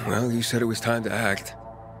 Well, you said it was time to act.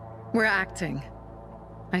 We're acting.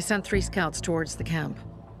 I sent 3 scouts towards the camp.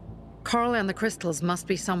 Carl and the crystals must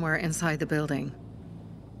be somewhere inside the building.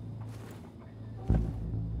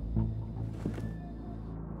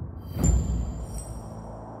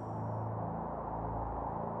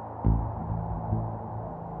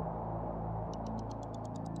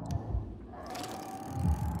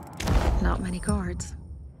 Not many guards.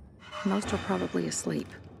 Most are probably asleep.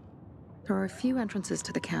 There are a few entrances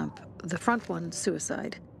to the camp. The front one,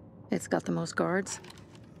 suicide. It's got the most guards.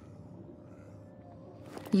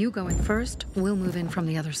 You go in first, we'll move in from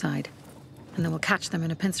the other side. And then we'll catch them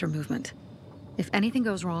in a pincer movement. If anything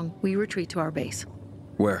goes wrong, we retreat to our base.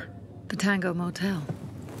 Where? The Tango Motel.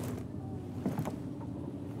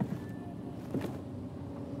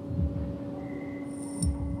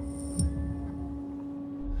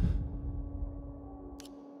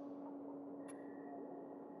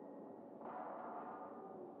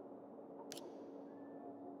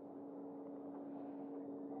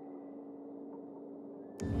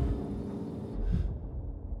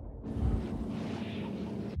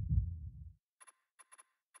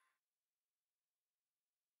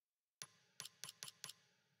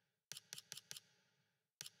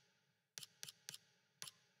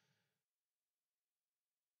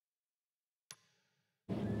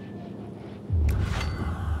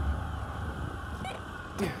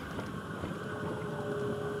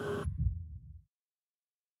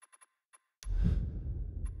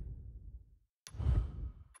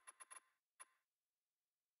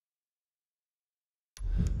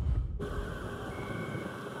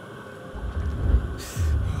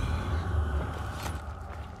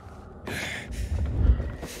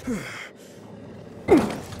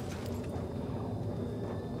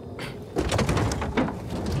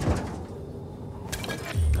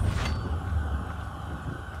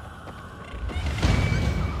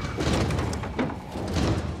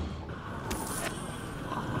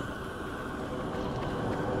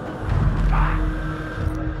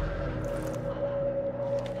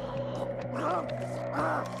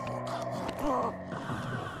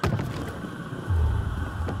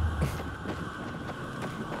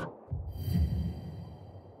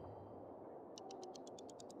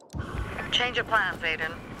 Change of plans,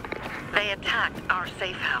 Aiden. They attacked our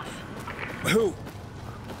safe house. Who?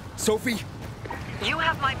 Sophie? You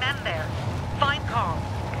have my men there. Find Carl.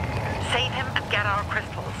 Save him and get our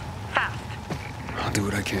crystals. Fast. I'll do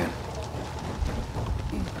what I can.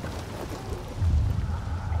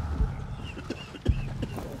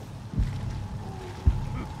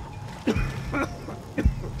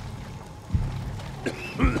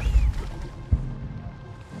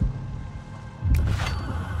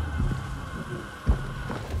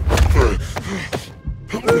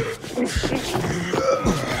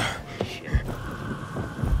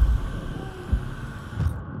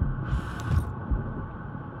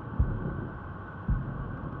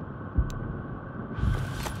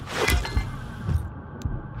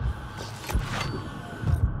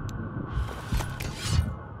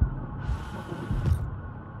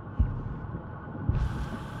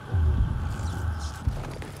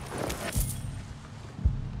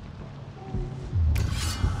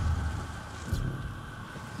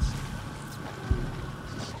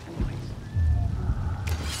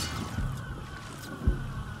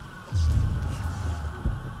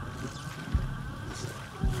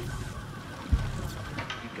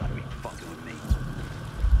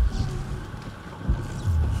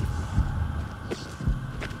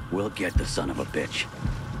 We'll get the son of a bitch.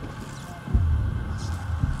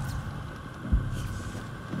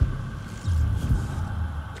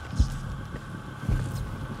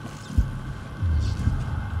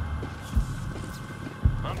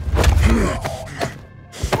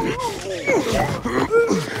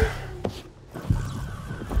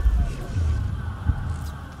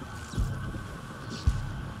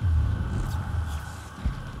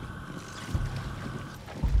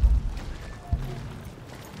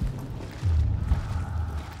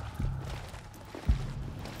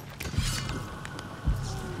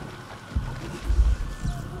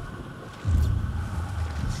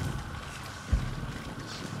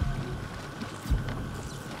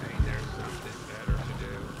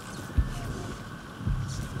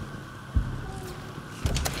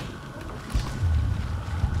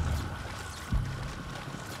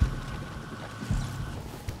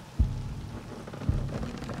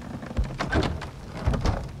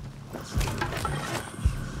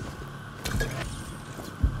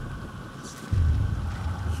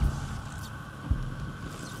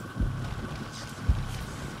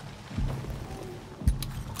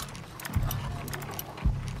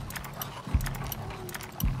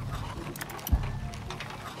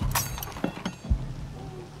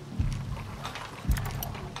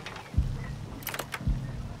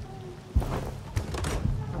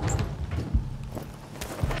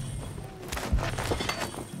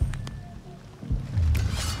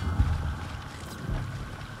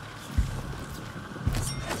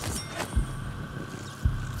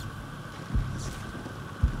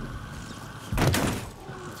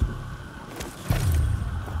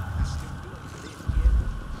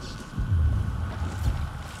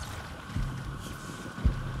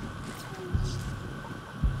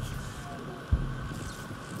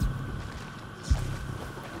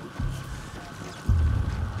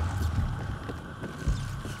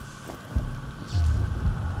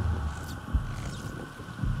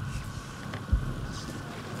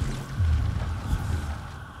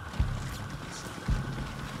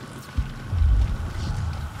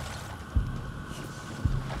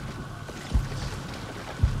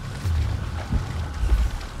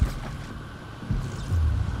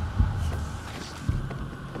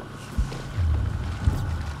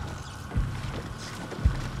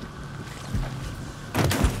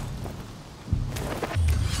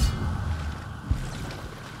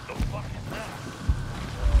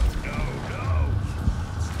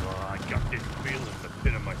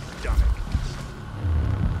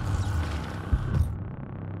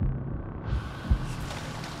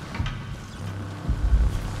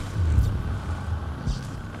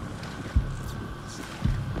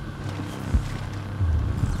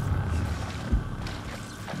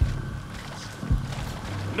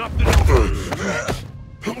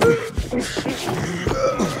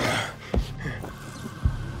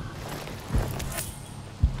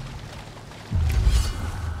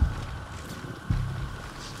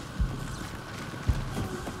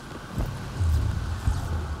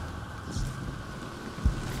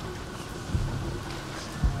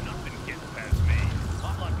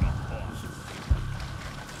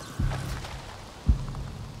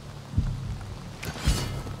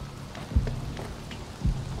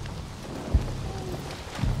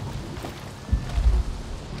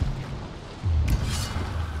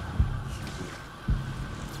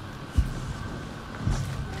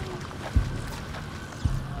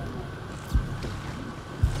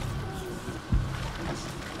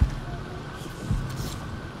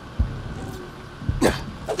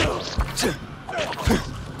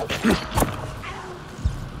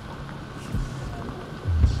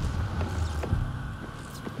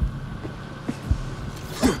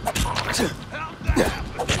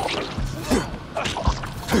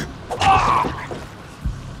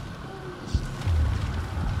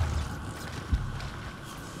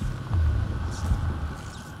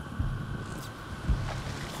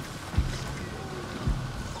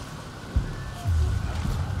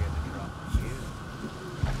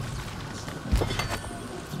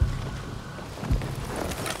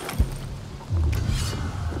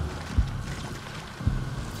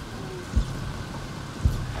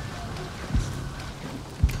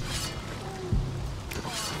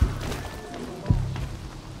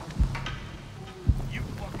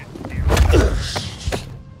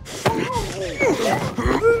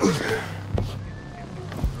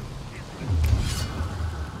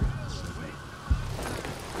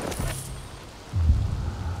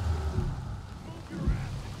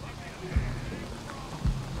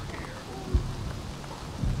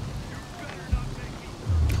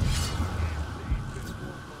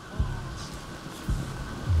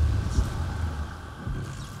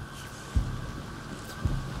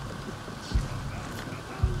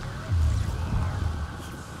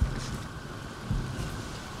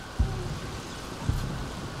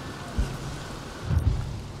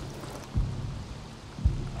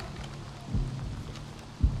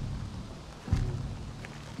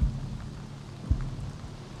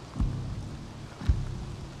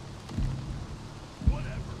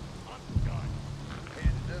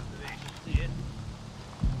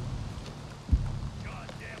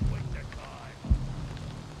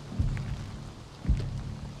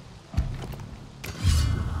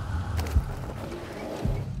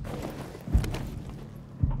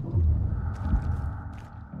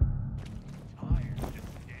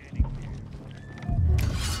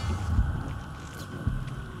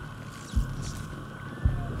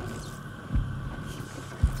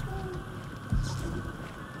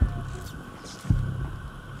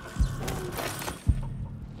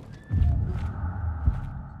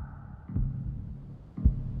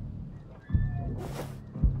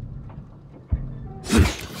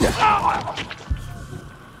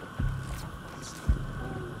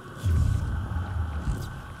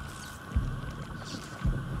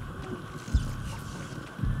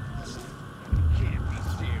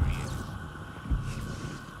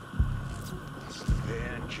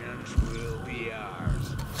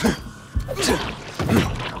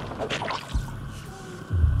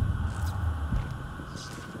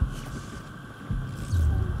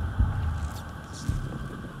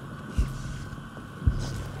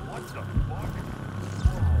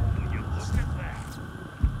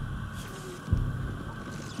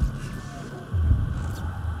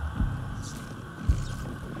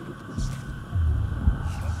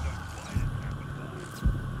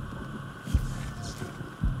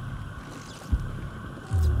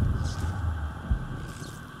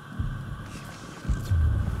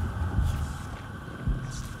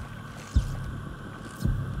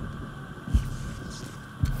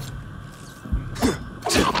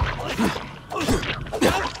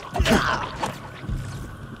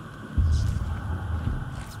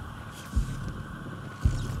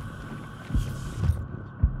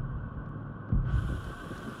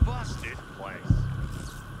 place.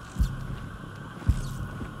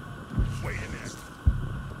 Wait a minute.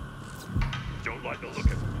 Don't like the look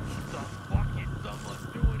of what the fuck is someone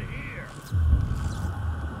doing here?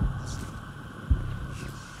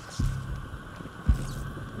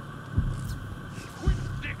 Quit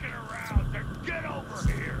sticking around and get over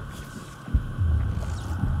here!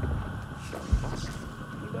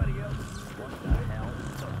 Anybody else? What the hell?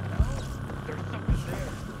 There's something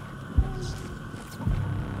there.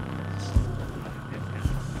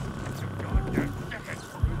 Goddamn second!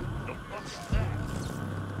 The fuck is that?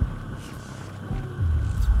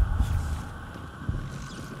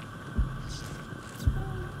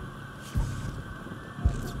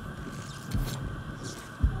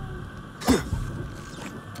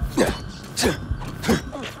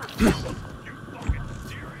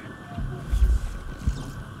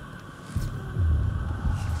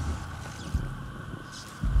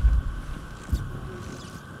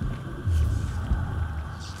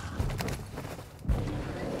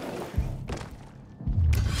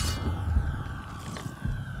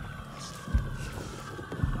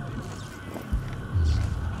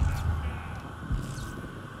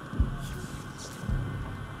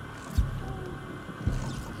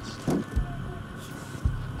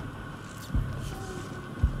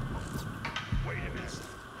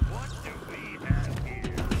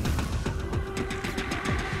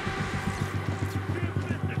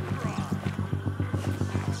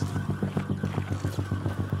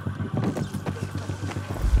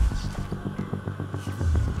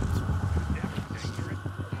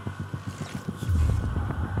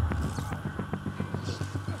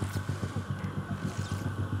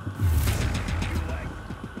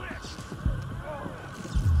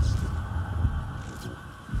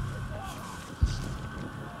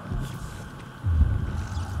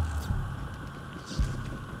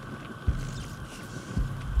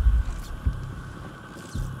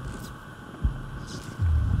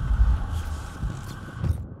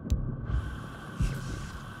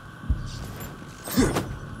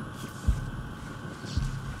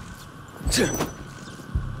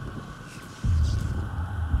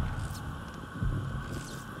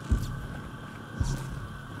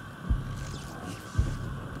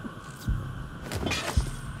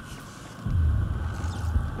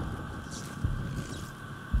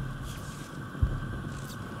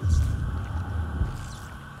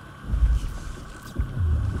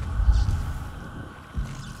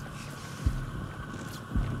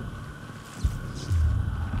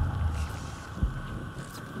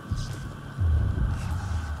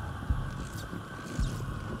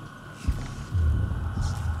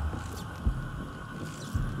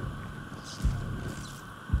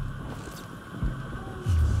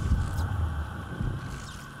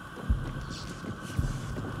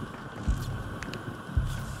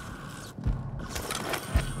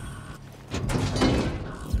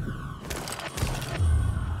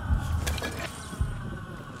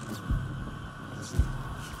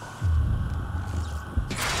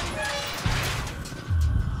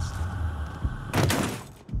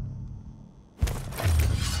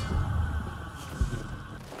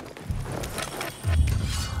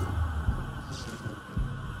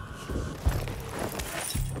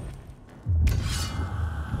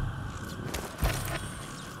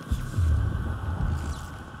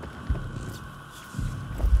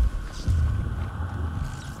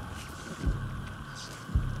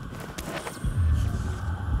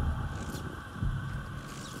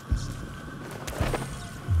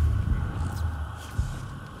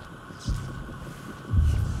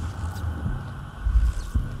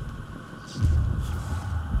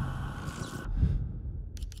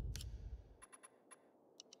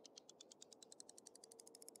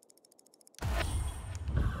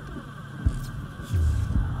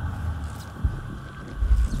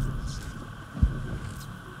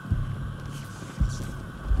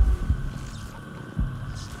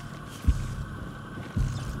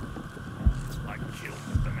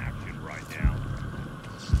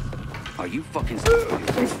 Are you fucking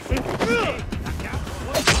serious?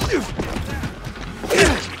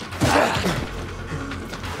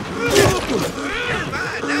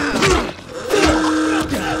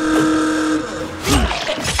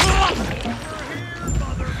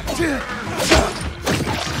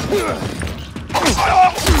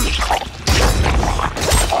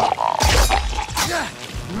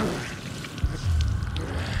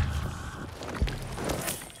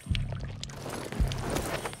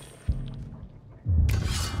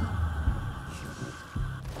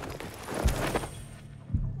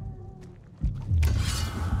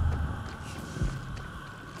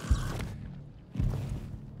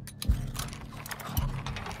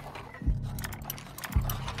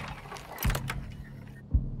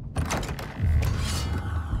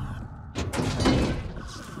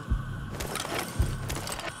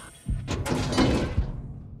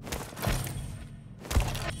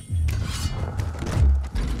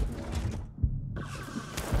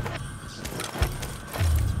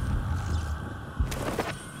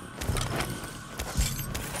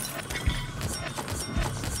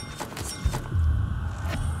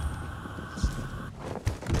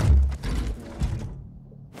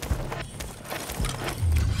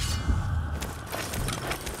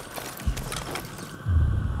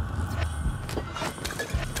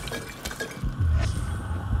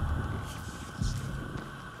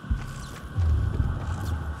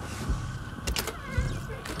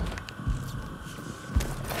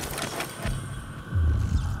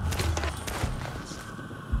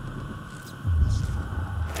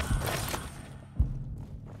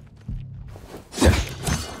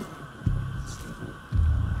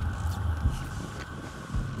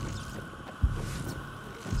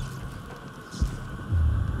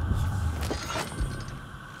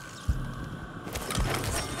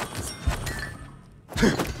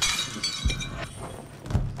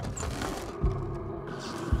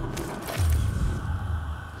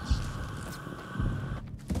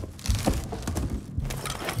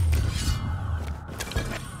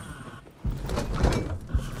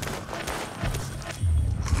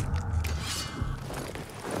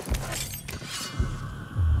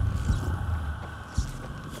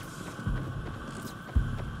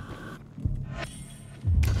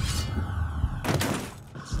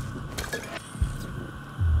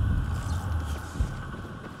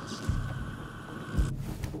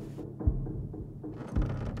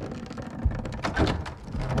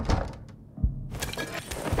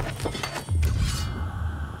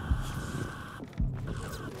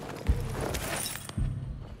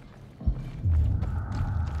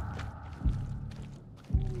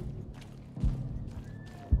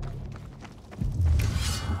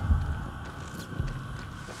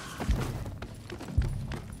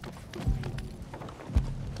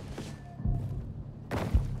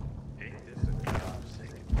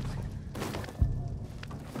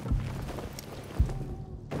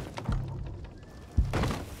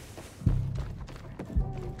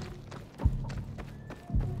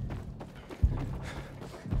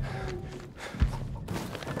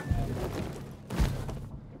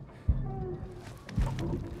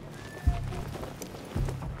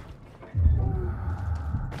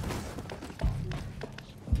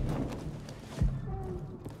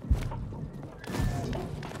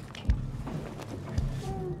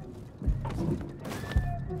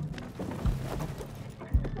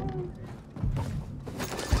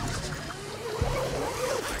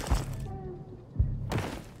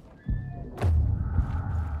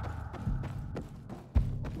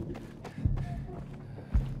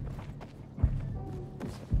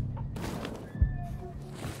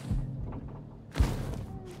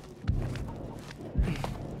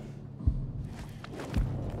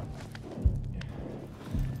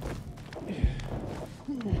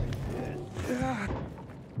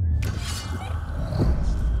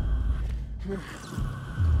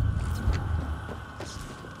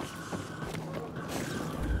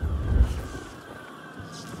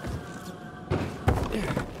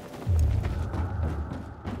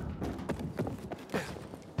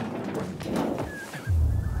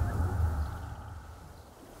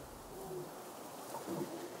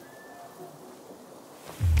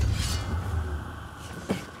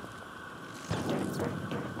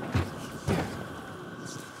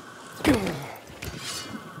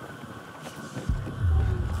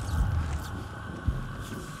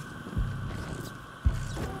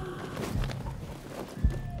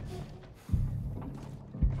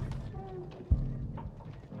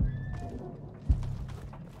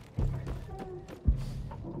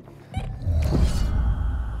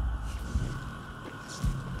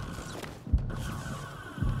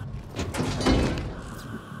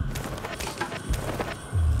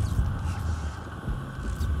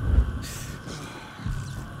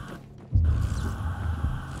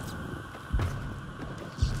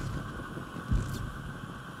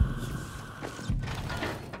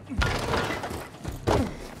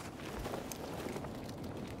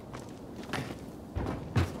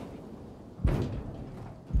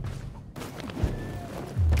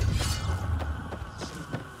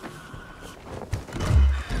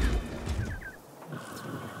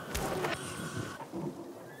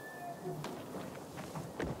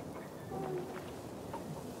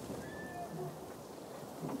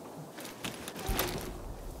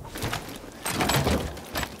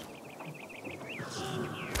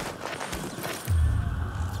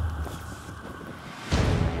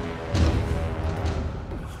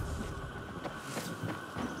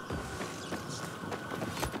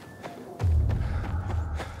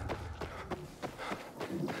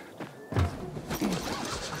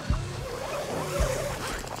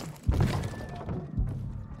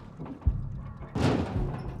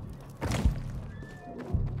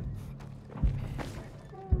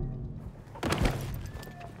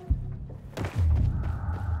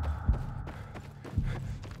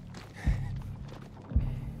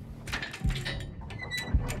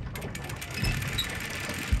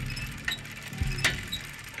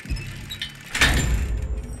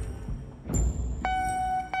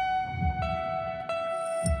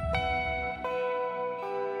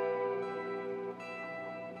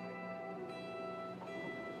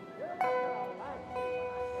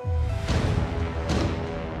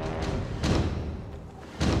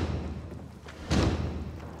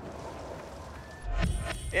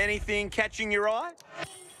 Anything catching your eye?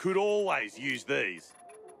 Could always use these.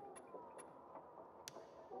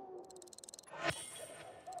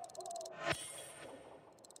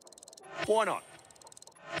 Why not?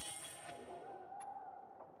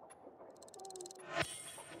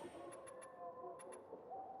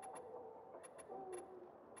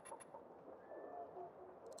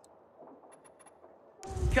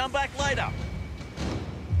 Come back later.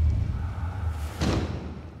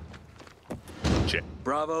 Check.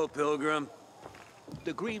 Bravo, Pilgrim.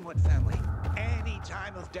 The Greenwood family, any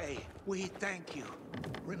time of day, we thank you.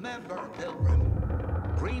 Remember, Pilgrim,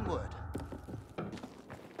 Greenwood.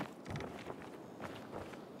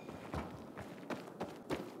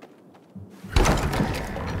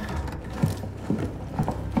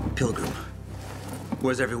 Pilgrim,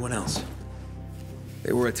 where's everyone else?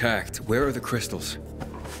 They were attacked. Where are the crystals?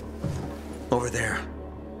 Over there.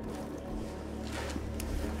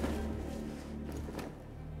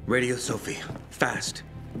 Radio Sophie, fast.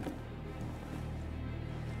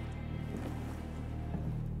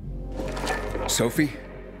 Sophie?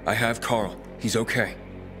 I have Carl. He's okay.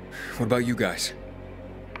 What about you guys?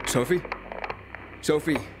 Sophie?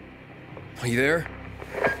 Sophie? Are you there?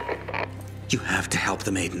 You have to help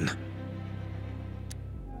the maiden.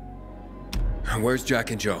 Where's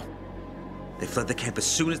Jack and Joe? They fled the camp as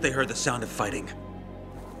soon as they heard the sound of fighting.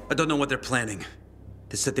 I don't know what they're planning.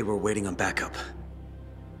 They said they were waiting on backup.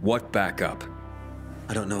 What backup?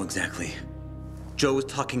 I don't know exactly. Joe was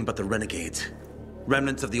talking about the renegades.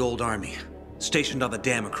 Remnants of the old army, stationed on the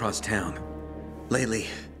dam across town. Lately,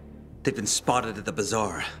 they've been spotted at the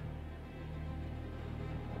bazaar.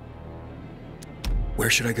 Where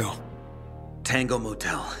should I go? Tango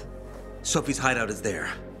Motel. Sophie's hideout is there.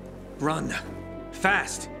 Run.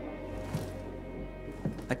 Fast!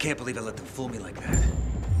 I can't believe I let them fool me like that.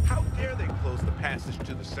 How dare they close the passage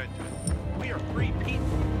to the center? We are free people.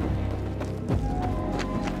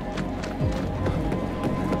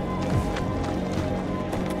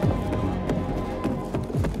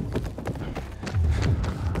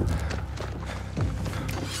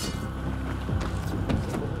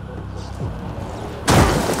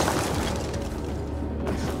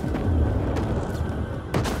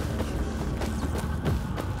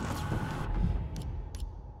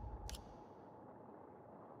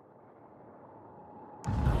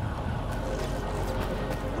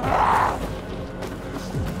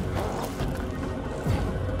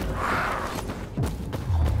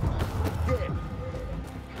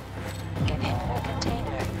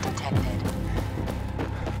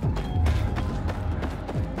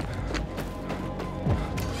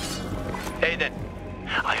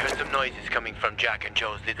 Jack and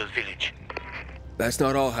Joe's little village. That's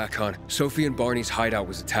not all, Hakon. Sophie and Barney's hideout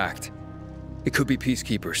was attacked. It could be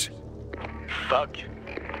peacekeepers. Fuck.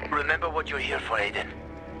 Remember what you're here for, Aiden.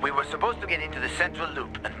 We were supposed to get into the central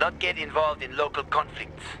loop and not get involved in local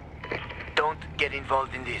conflicts. Don't get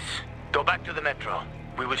involved in this. Go back to the metro.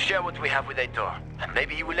 We will share what we have with Aitor, and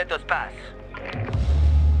maybe he will let us pass.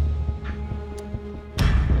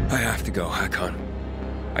 I have to go, Hakon.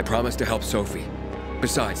 I promised to help Sophie.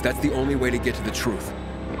 Besides, that's the only way to get to the truth.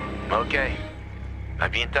 Okay. I'll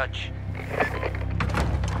be in touch.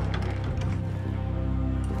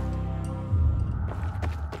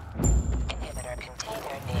 Inhibitor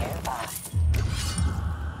container nearby.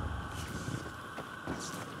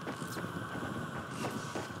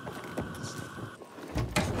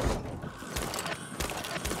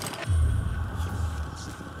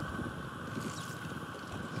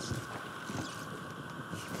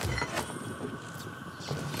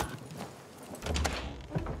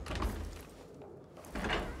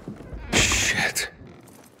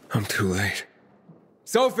 I'm too late.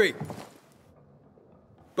 Sophie!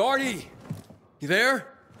 Barney! You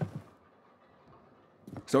there?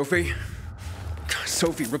 Sophie?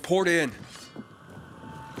 Sophie, report in.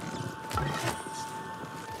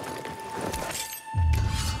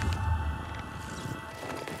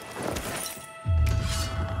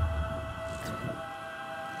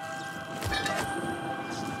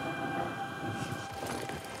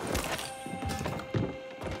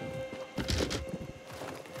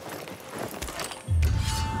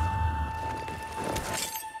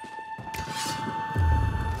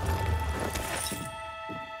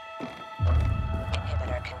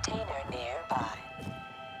 Container near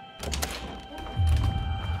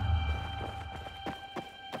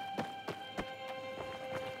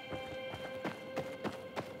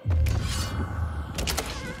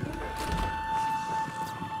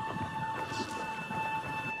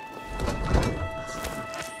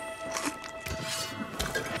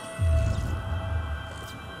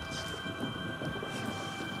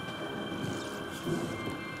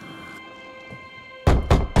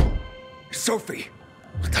Sophie!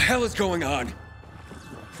 What the hell is going on?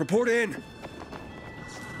 Report in!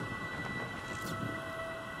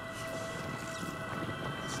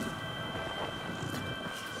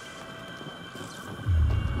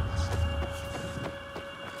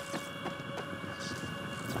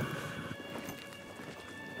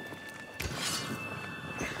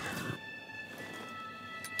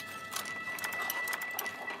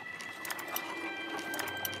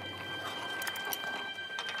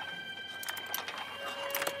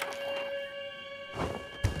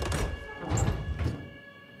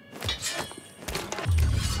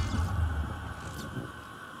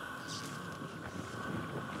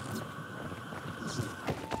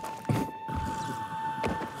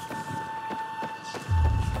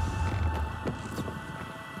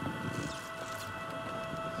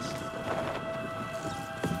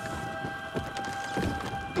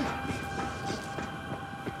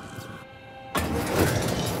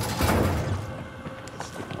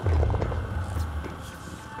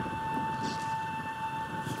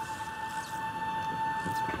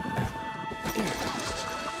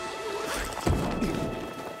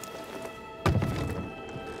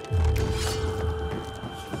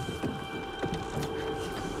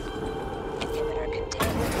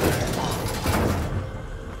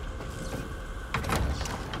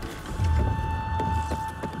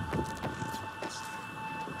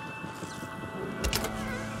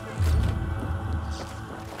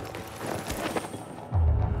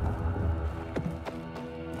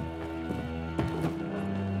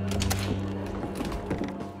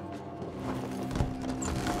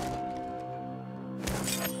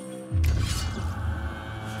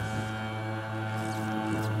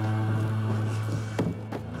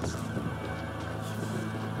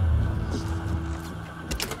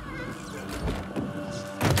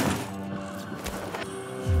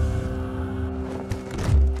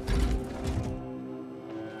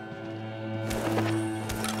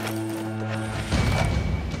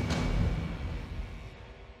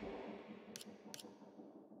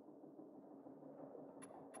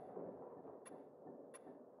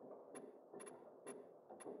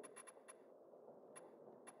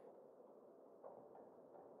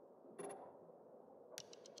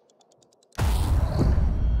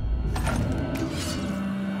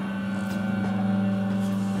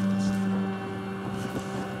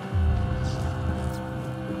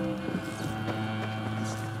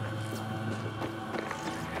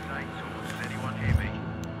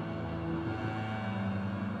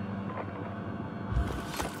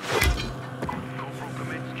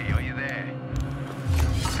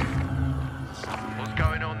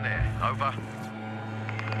 Over.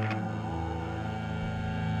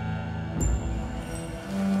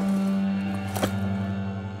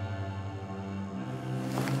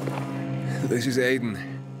 This is Aiden.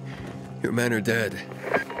 Your men are dead.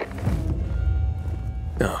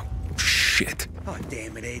 Oh, shit. Oh,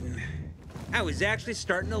 damn it, Aiden. I was actually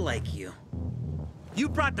starting to like you. You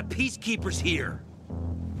brought the Peacekeepers here.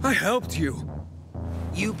 I helped you.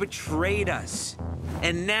 You betrayed us.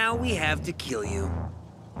 And now we have to kill you.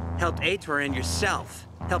 Helped Ator and yourself.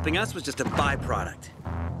 Helping us was just a byproduct.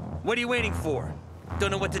 What are you waiting for?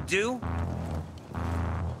 Don't know what to do?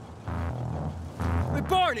 Hey,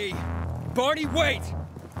 Barney! Barney, wait!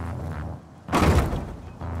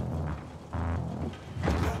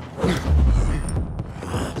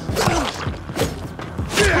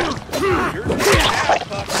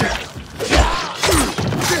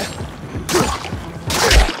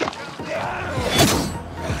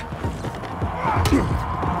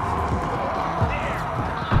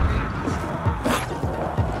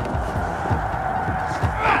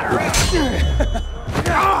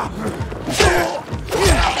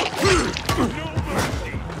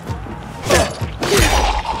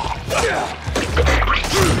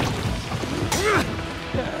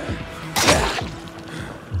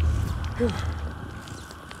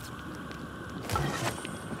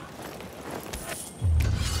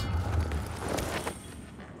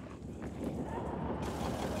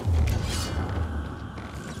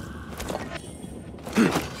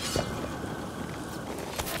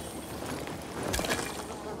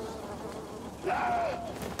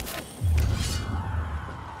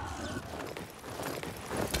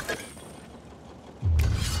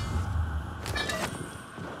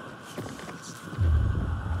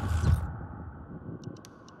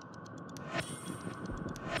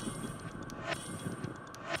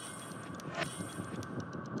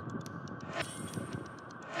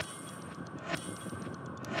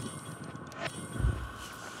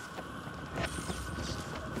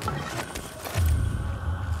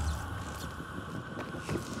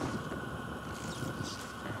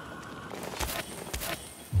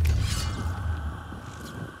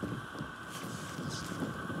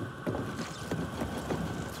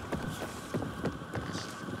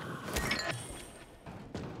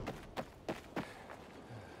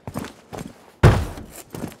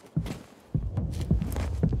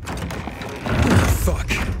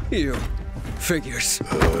 You. Figures.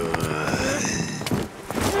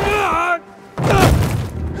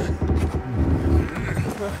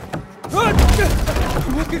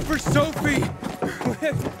 I'm looking for Sophie!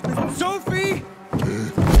 Sophie!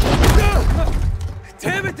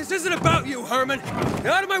 Damn it, this isn't about you, Herman! Get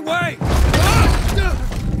out of my way!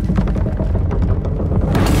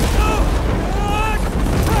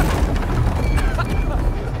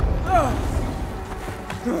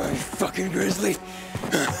 You fucking grizzly!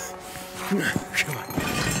 Come on,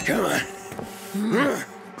 come on!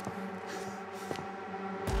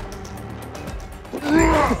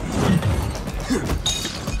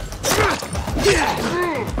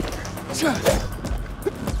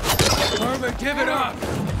 Herman, give it up!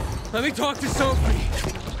 Let me talk to Sophie!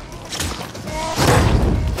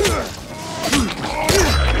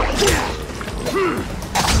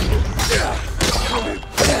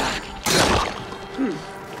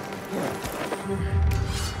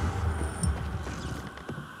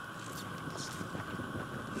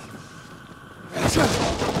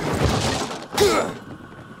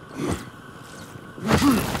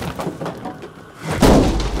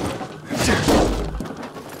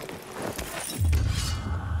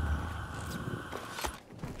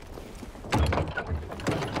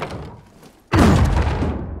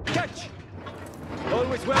 Catch!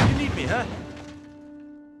 Always where you need me, huh?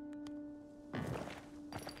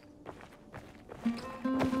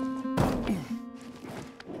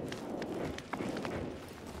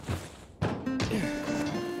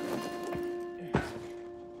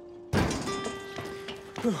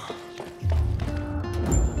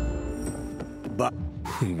 But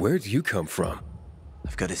where'd you come from?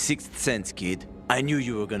 I've got a sixth sense, kid. I knew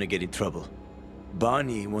you were gonna get in trouble.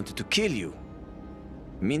 Barney wanted to kill you.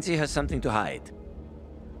 Means he has something to hide.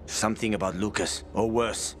 Something about Lucas, or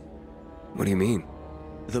worse. What do you mean?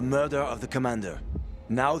 The murder of the commander.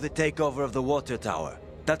 Now the takeover of the water tower.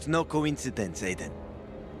 That's no coincidence, Aiden.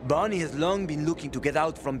 Barney has long been looking to get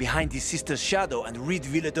out from behind his sister's shadow and rid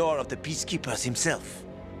Villador of the peacekeepers himself.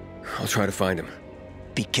 I'll try to find him.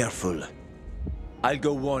 Be careful. I'll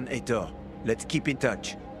go warn Aitor. Let's keep in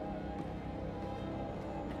touch.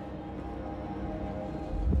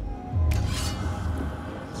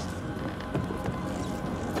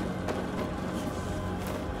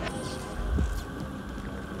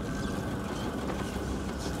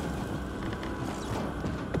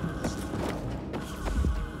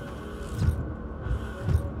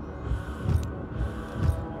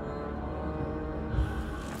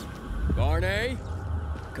 Barney?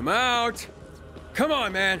 Come out! Come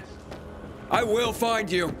on, man! I will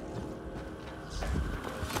find you!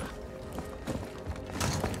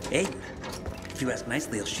 Aiden, if you ask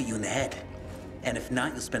nicely, I'll shoot you in the head. And if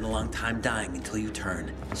not, you'll spend a long time dying until you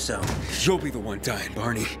turn. So... You'll be the one dying,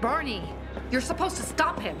 Barney. Barney, you're supposed to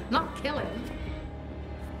stop him, not kill him.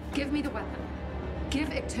 Give me the weapon. Give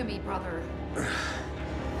it to me, brother.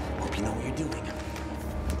 Hope you know what you're doing.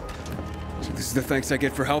 So this is the thanks I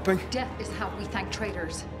get for helping? Death is how we thank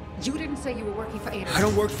traitors. You didn't say you were working for Aiden. I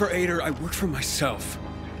don't work for Ader, I work for myself.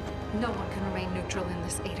 No one can remain neutral in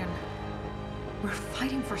this, Aiden. We're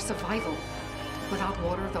fighting for survival. Without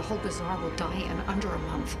water, the whole bazaar will die in under a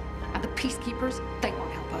month. And the peacekeepers, they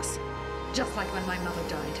won't help us. Just like when my mother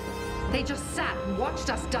died. They just sat and watched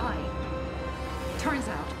us die. Turns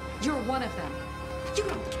out, you're one of them. You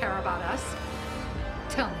don't care about us.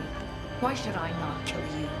 Tell me, why should I not kill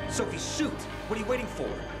you? Sophie, shoot! What are you waiting for?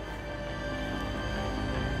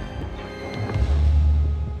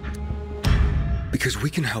 Because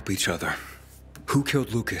we can help each other. Who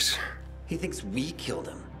killed Lucas? He thinks we killed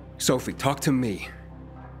him. Sophie, talk to me.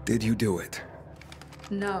 Did you do it?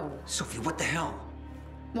 No. Sophie, what the hell?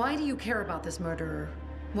 Why do you care about this murderer?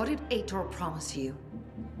 What did Aitor promise you?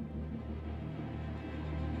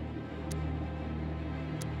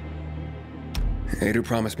 Ader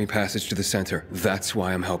promised me passage to the center. That's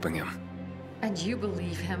why I'm helping him. And you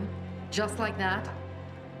believe him? Just like that?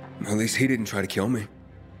 At least he didn't try to kill me.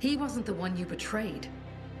 He wasn't the one you betrayed.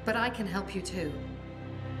 But I can help you too.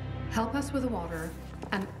 Help us with the water,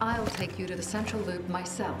 and I'll take you to the central loop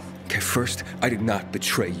myself. Okay, first, I did not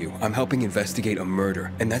betray you. I'm helping investigate a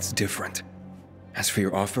murder, and that's different. As for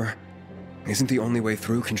your offer, isn't the only way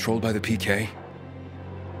through controlled by the PK?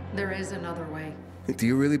 There is another way. Do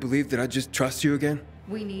you really believe that I'd just trust you again?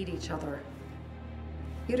 We need each other.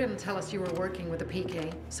 You didn't tell us you were working with the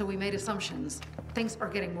PK, so we made assumptions. Things are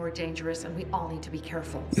getting more dangerous, and we all need to be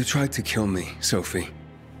careful. You tried to kill me, Sophie.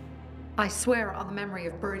 I swear on the memory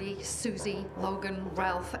of Birdie, Susie, Logan,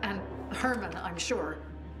 Ralph, and Herman, I'm sure.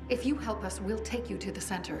 If you help us, we'll take you to the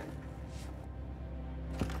center.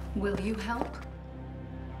 Will you help?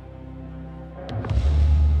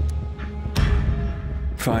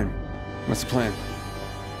 Fine. What's the plan?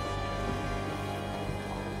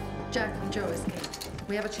 Jack and Joe escaped.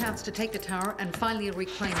 We have a chance to take the tower and finally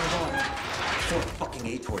reclaim the water. Before fucking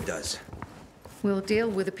Ator does. We'll deal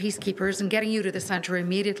with the peacekeepers and getting you to the center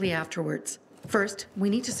immediately afterwards. First,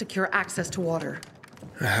 we need to secure access to water.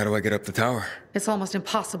 How do I get up the tower? It's almost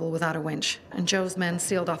impossible without a winch, and Joe's men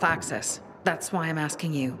sealed off access. That's why I'm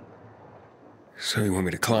asking you. So you want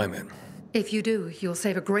me to climb it? If you do, you'll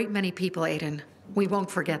save a great many people, Aiden. We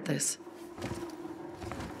won't forget this.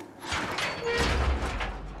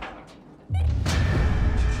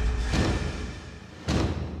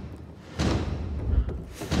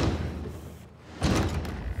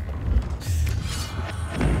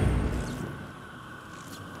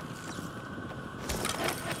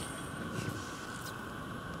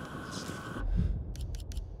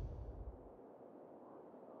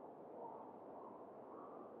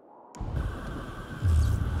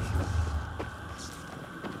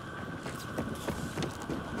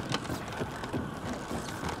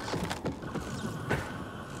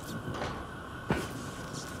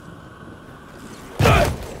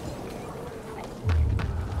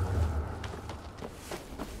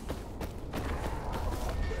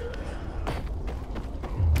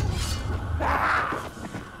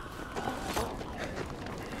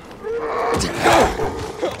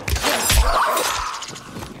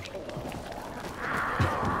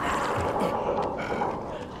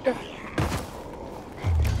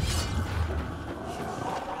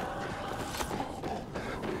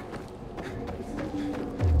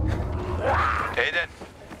 Aiden,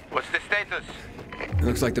 what's the status? It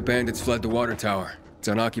looks like the bandits fled the water tower. It's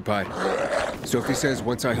unoccupied. Sophie says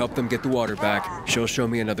once I help them get the water back, she'll show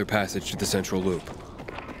me another passage to the central loop.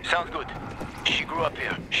 Sounds good. She grew up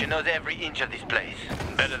here. She knows every inch of this place.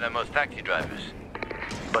 Better than most taxi drivers.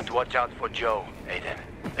 But watch out for Joe, Aiden.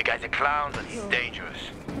 The guy's a clown, but he's dangerous.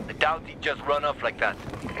 I doubt he'd just run off like that.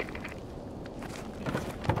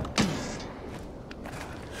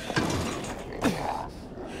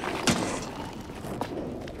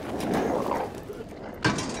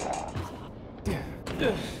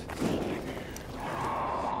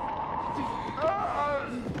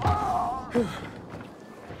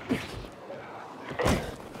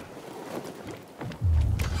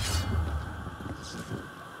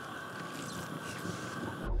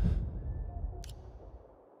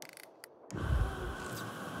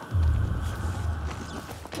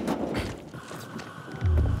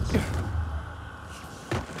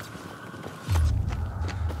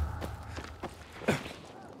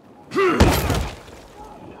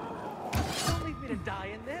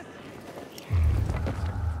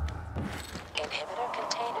 Inhibitor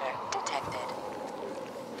container detected.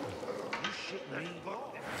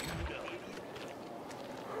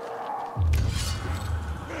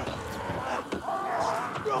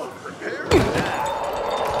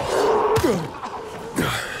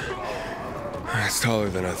 That's taller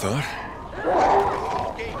than I thought.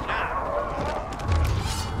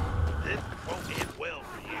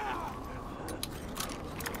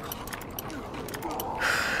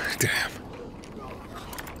 Damn.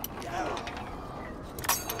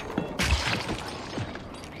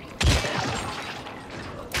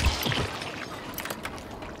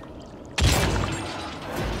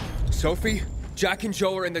 Sophie, Jack and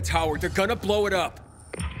Joe are in the tower. They're gonna blow it up.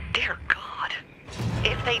 Dear God.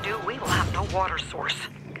 If they do, we will have no water source.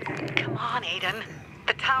 Come on, Aiden.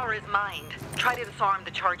 The tower is mined. Try to disarm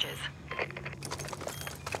the charges.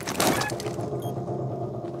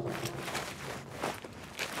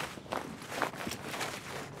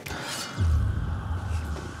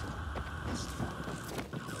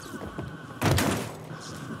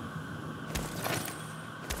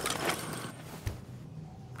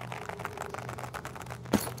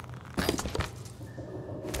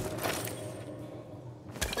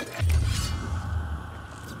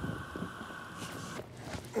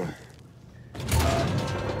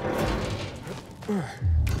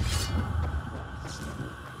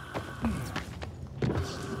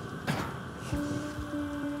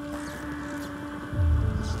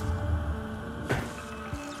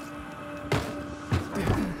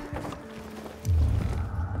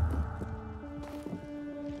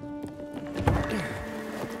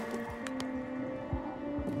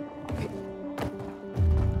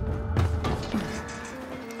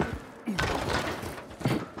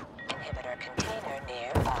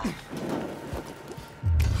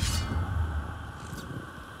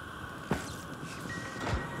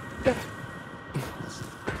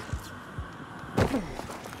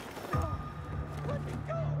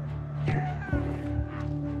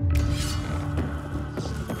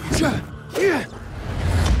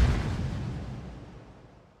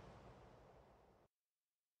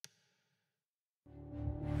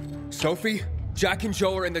 Sophie? Jack and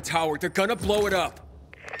Joe are in the tower. They're gonna blow it up.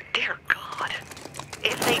 Dear God.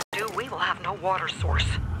 If they do, we will have no water source.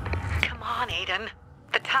 Come on, Aiden.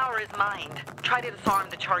 The tower is mined. Try to disarm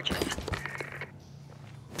the charges.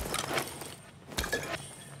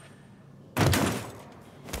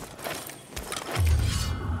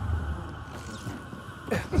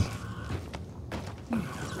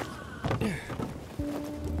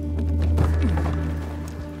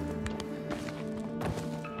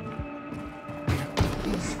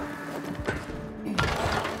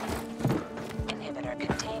 Inhibitor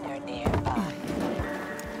container nearby.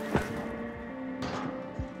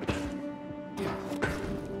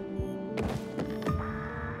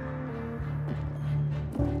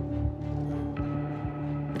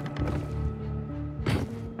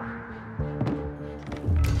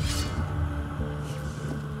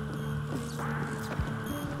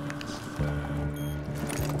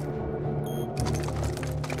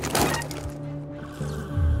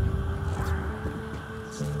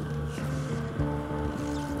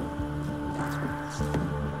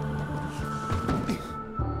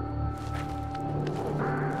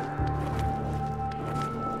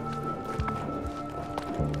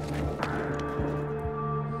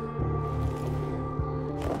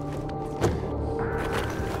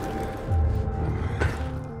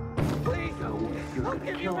 I'll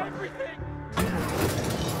give you everything!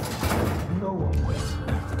 No one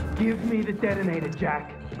will. Give me the detonator,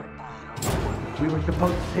 Jack. We were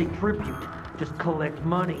supposed to take tribute, just collect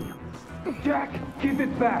money. Jack, give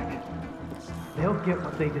it back. They'll get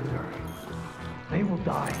what they deserve. They will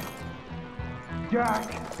die.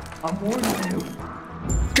 Jack, I'm warning you.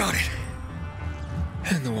 Got it.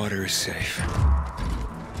 And the water is safe.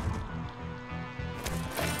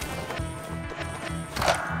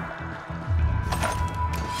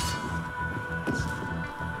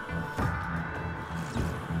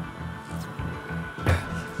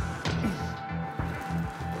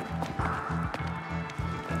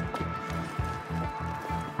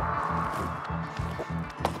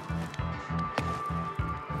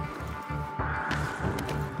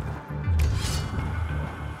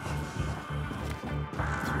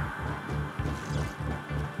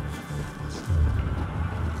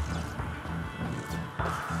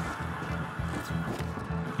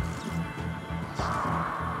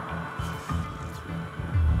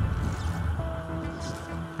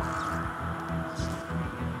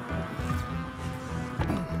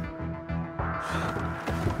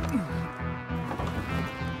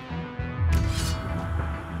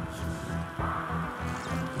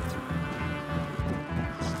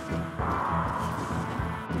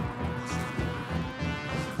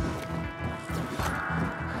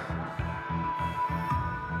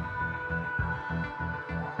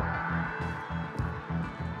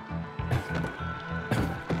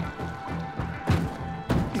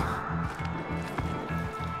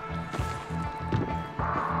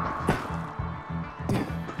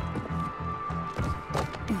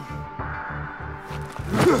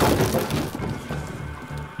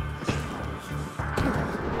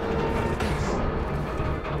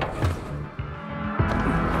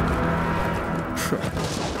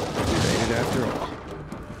 After all.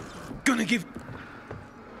 Gonna give...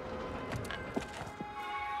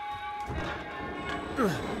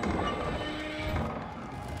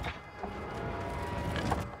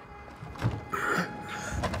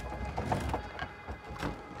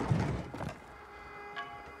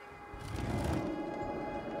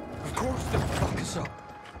 Of course they'll fuck us up.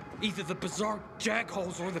 Either the Bazaar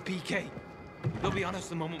jagholes or the PK. They'll be on us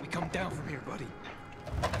the moment we come down from here, buddy.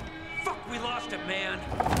 Fuck, we lost it, man.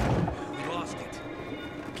 We lost it.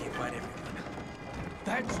 Can't find everyone.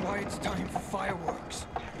 That's why it's time for fireworks.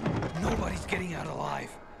 Nobody's getting out alive.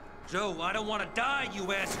 Joe, I don't want to die,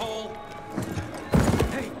 you asshole!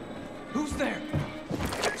 Hey, who's there?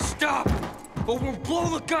 Stop! Or we'll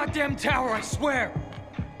blow the goddamn tower, I swear!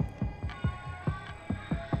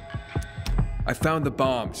 I found the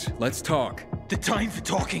bombs. Let's talk. The time for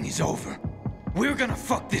talking is over. We're gonna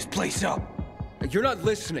fuck this place up. You're not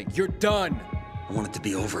listening. You're done. I want it to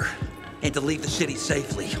be over. And to leave the city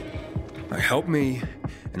safely. Help me,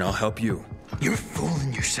 and I'll help you. You're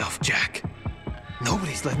fooling yourself, Jack.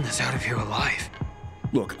 Nobody's letting us out of here alive.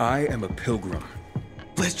 Look, I am a pilgrim.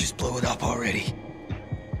 Let's just blow it up already.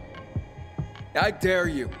 I dare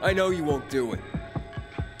you. I know you won't do it.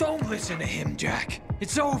 Don't listen to him, Jack.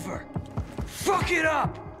 It's over. Fuck it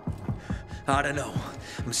up! I don't know.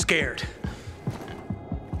 I'm scared.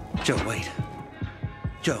 Joe, wait.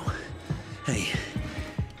 Joe. Hey,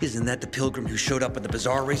 isn't that the pilgrim who showed up at the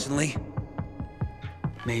bazaar recently?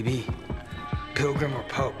 Maybe. Pilgrim or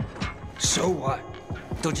Pope. So what?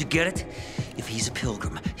 Don't you get it? If he's a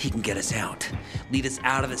pilgrim, he can get us out. Lead us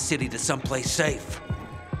out of the city to someplace safe.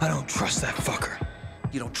 I don't trust that fucker.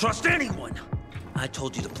 You don't trust anyone! I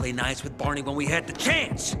told you to play nice with Barney when we had the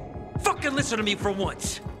chance! Fucking listen to me for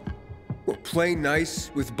once! What, play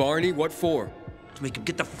nice with Barney? What for? To make him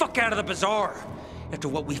get the fuck out of the bazaar! After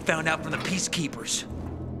what we found out from the peacekeepers.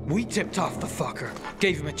 We tipped off the fucker,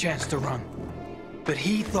 gave him a chance to run. But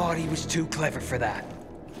he thought he was too clever for that.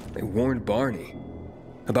 They warned Barney.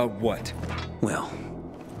 About what? Well,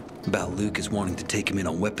 about Lucas wanting to take him in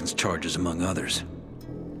on weapons charges, among others.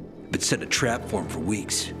 But set a trap for him for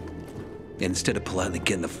weeks. And instead of politely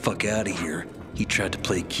getting the fuck out of here, he tried to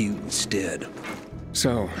play cute instead.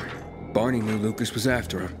 So, Barney knew Lucas was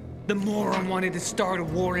after him. The moron wanted to start a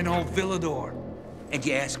war in all Villador. And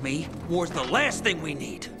you ask me, war's the last thing we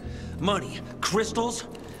need. Money, crystals,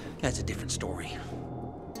 that's a different story.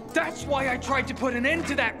 That's why I tried to put an end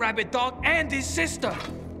to that rabbit dog and his sister.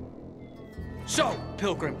 So,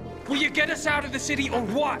 Pilgrim, will you get us out of the city or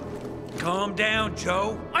what? Calm down,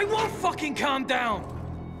 Joe. I won't fucking calm down!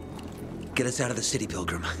 Get us out of the city,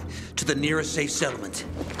 Pilgrim. To the nearest safe settlement.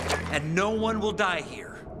 And no one will die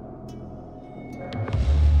here.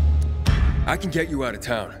 I can get you out of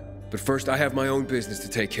town. But first, I have my own business to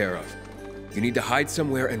take care of. You need to hide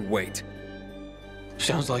somewhere and wait.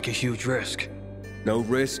 Sounds like a huge risk. No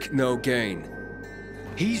risk, no gain.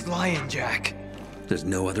 He's lying, Jack. There's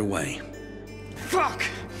no other way. Fuck!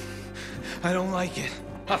 I don't like it.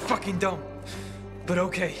 I fucking don't. But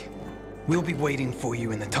okay. We'll be waiting for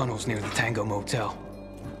you in the tunnels near the Tango Motel.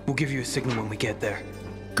 We'll give you a signal when we get there.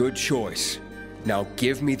 Good choice. Now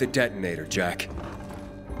give me the detonator, Jack.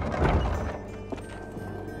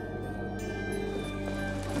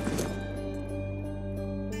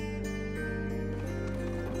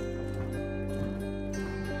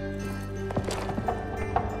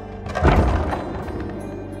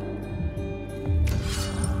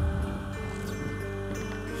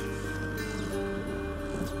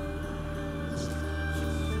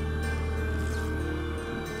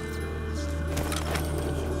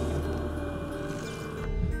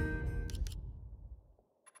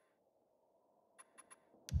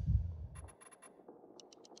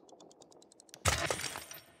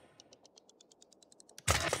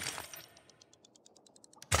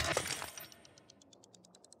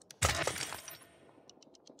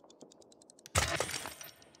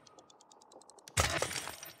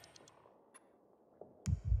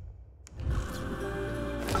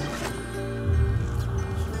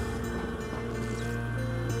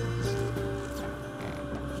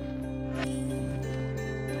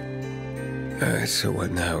 So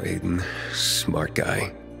what now, Aiden? Smart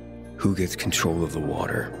guy. Who gets control of the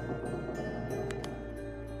water?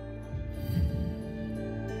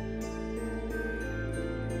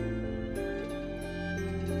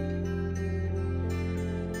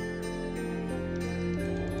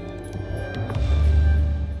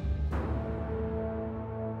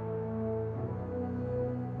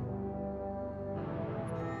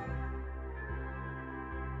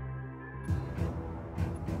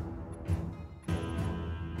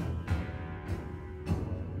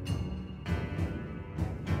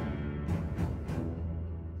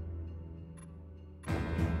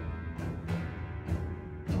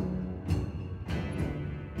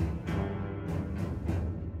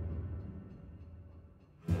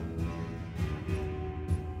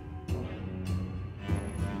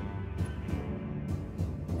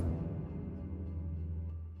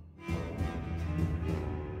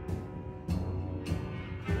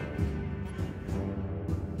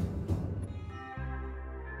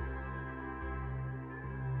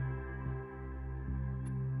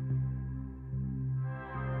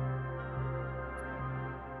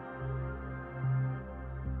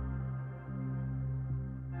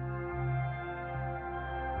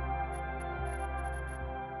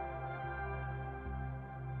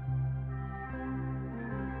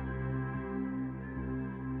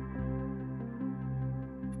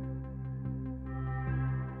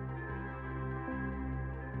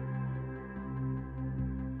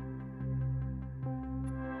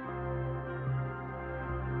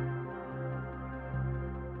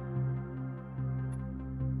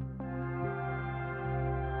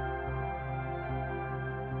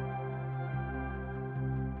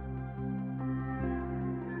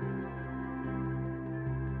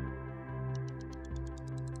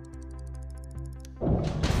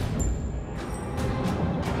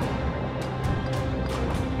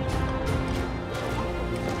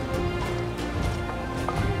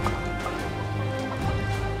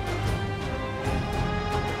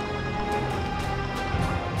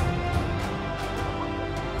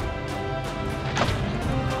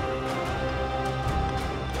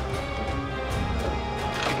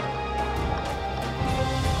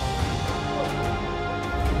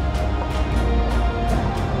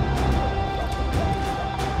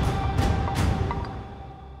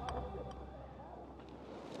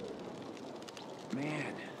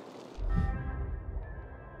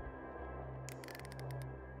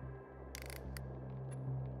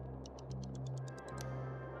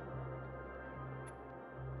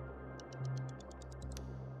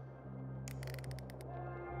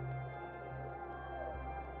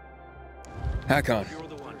 Hakon.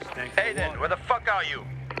 Aiden, where the fuck are you?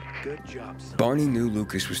 Good job, son. Barney knew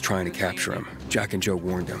Lucas was trying to capture him. Jack and Joe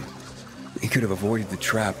warned him. He could have avoided the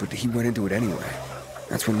trap, but he went into it anyway.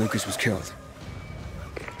 That's when Lucas was killed.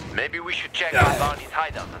 Maybe we should check out Barney's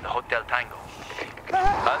hideout at the Hotel Tango.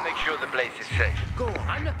 I'll make sure the place is safe. Go on.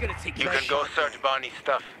 I'm not gonna take You your can go shot. search Barney's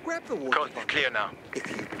stuff. Grab the water Coast is clear now. if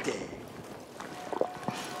you dare.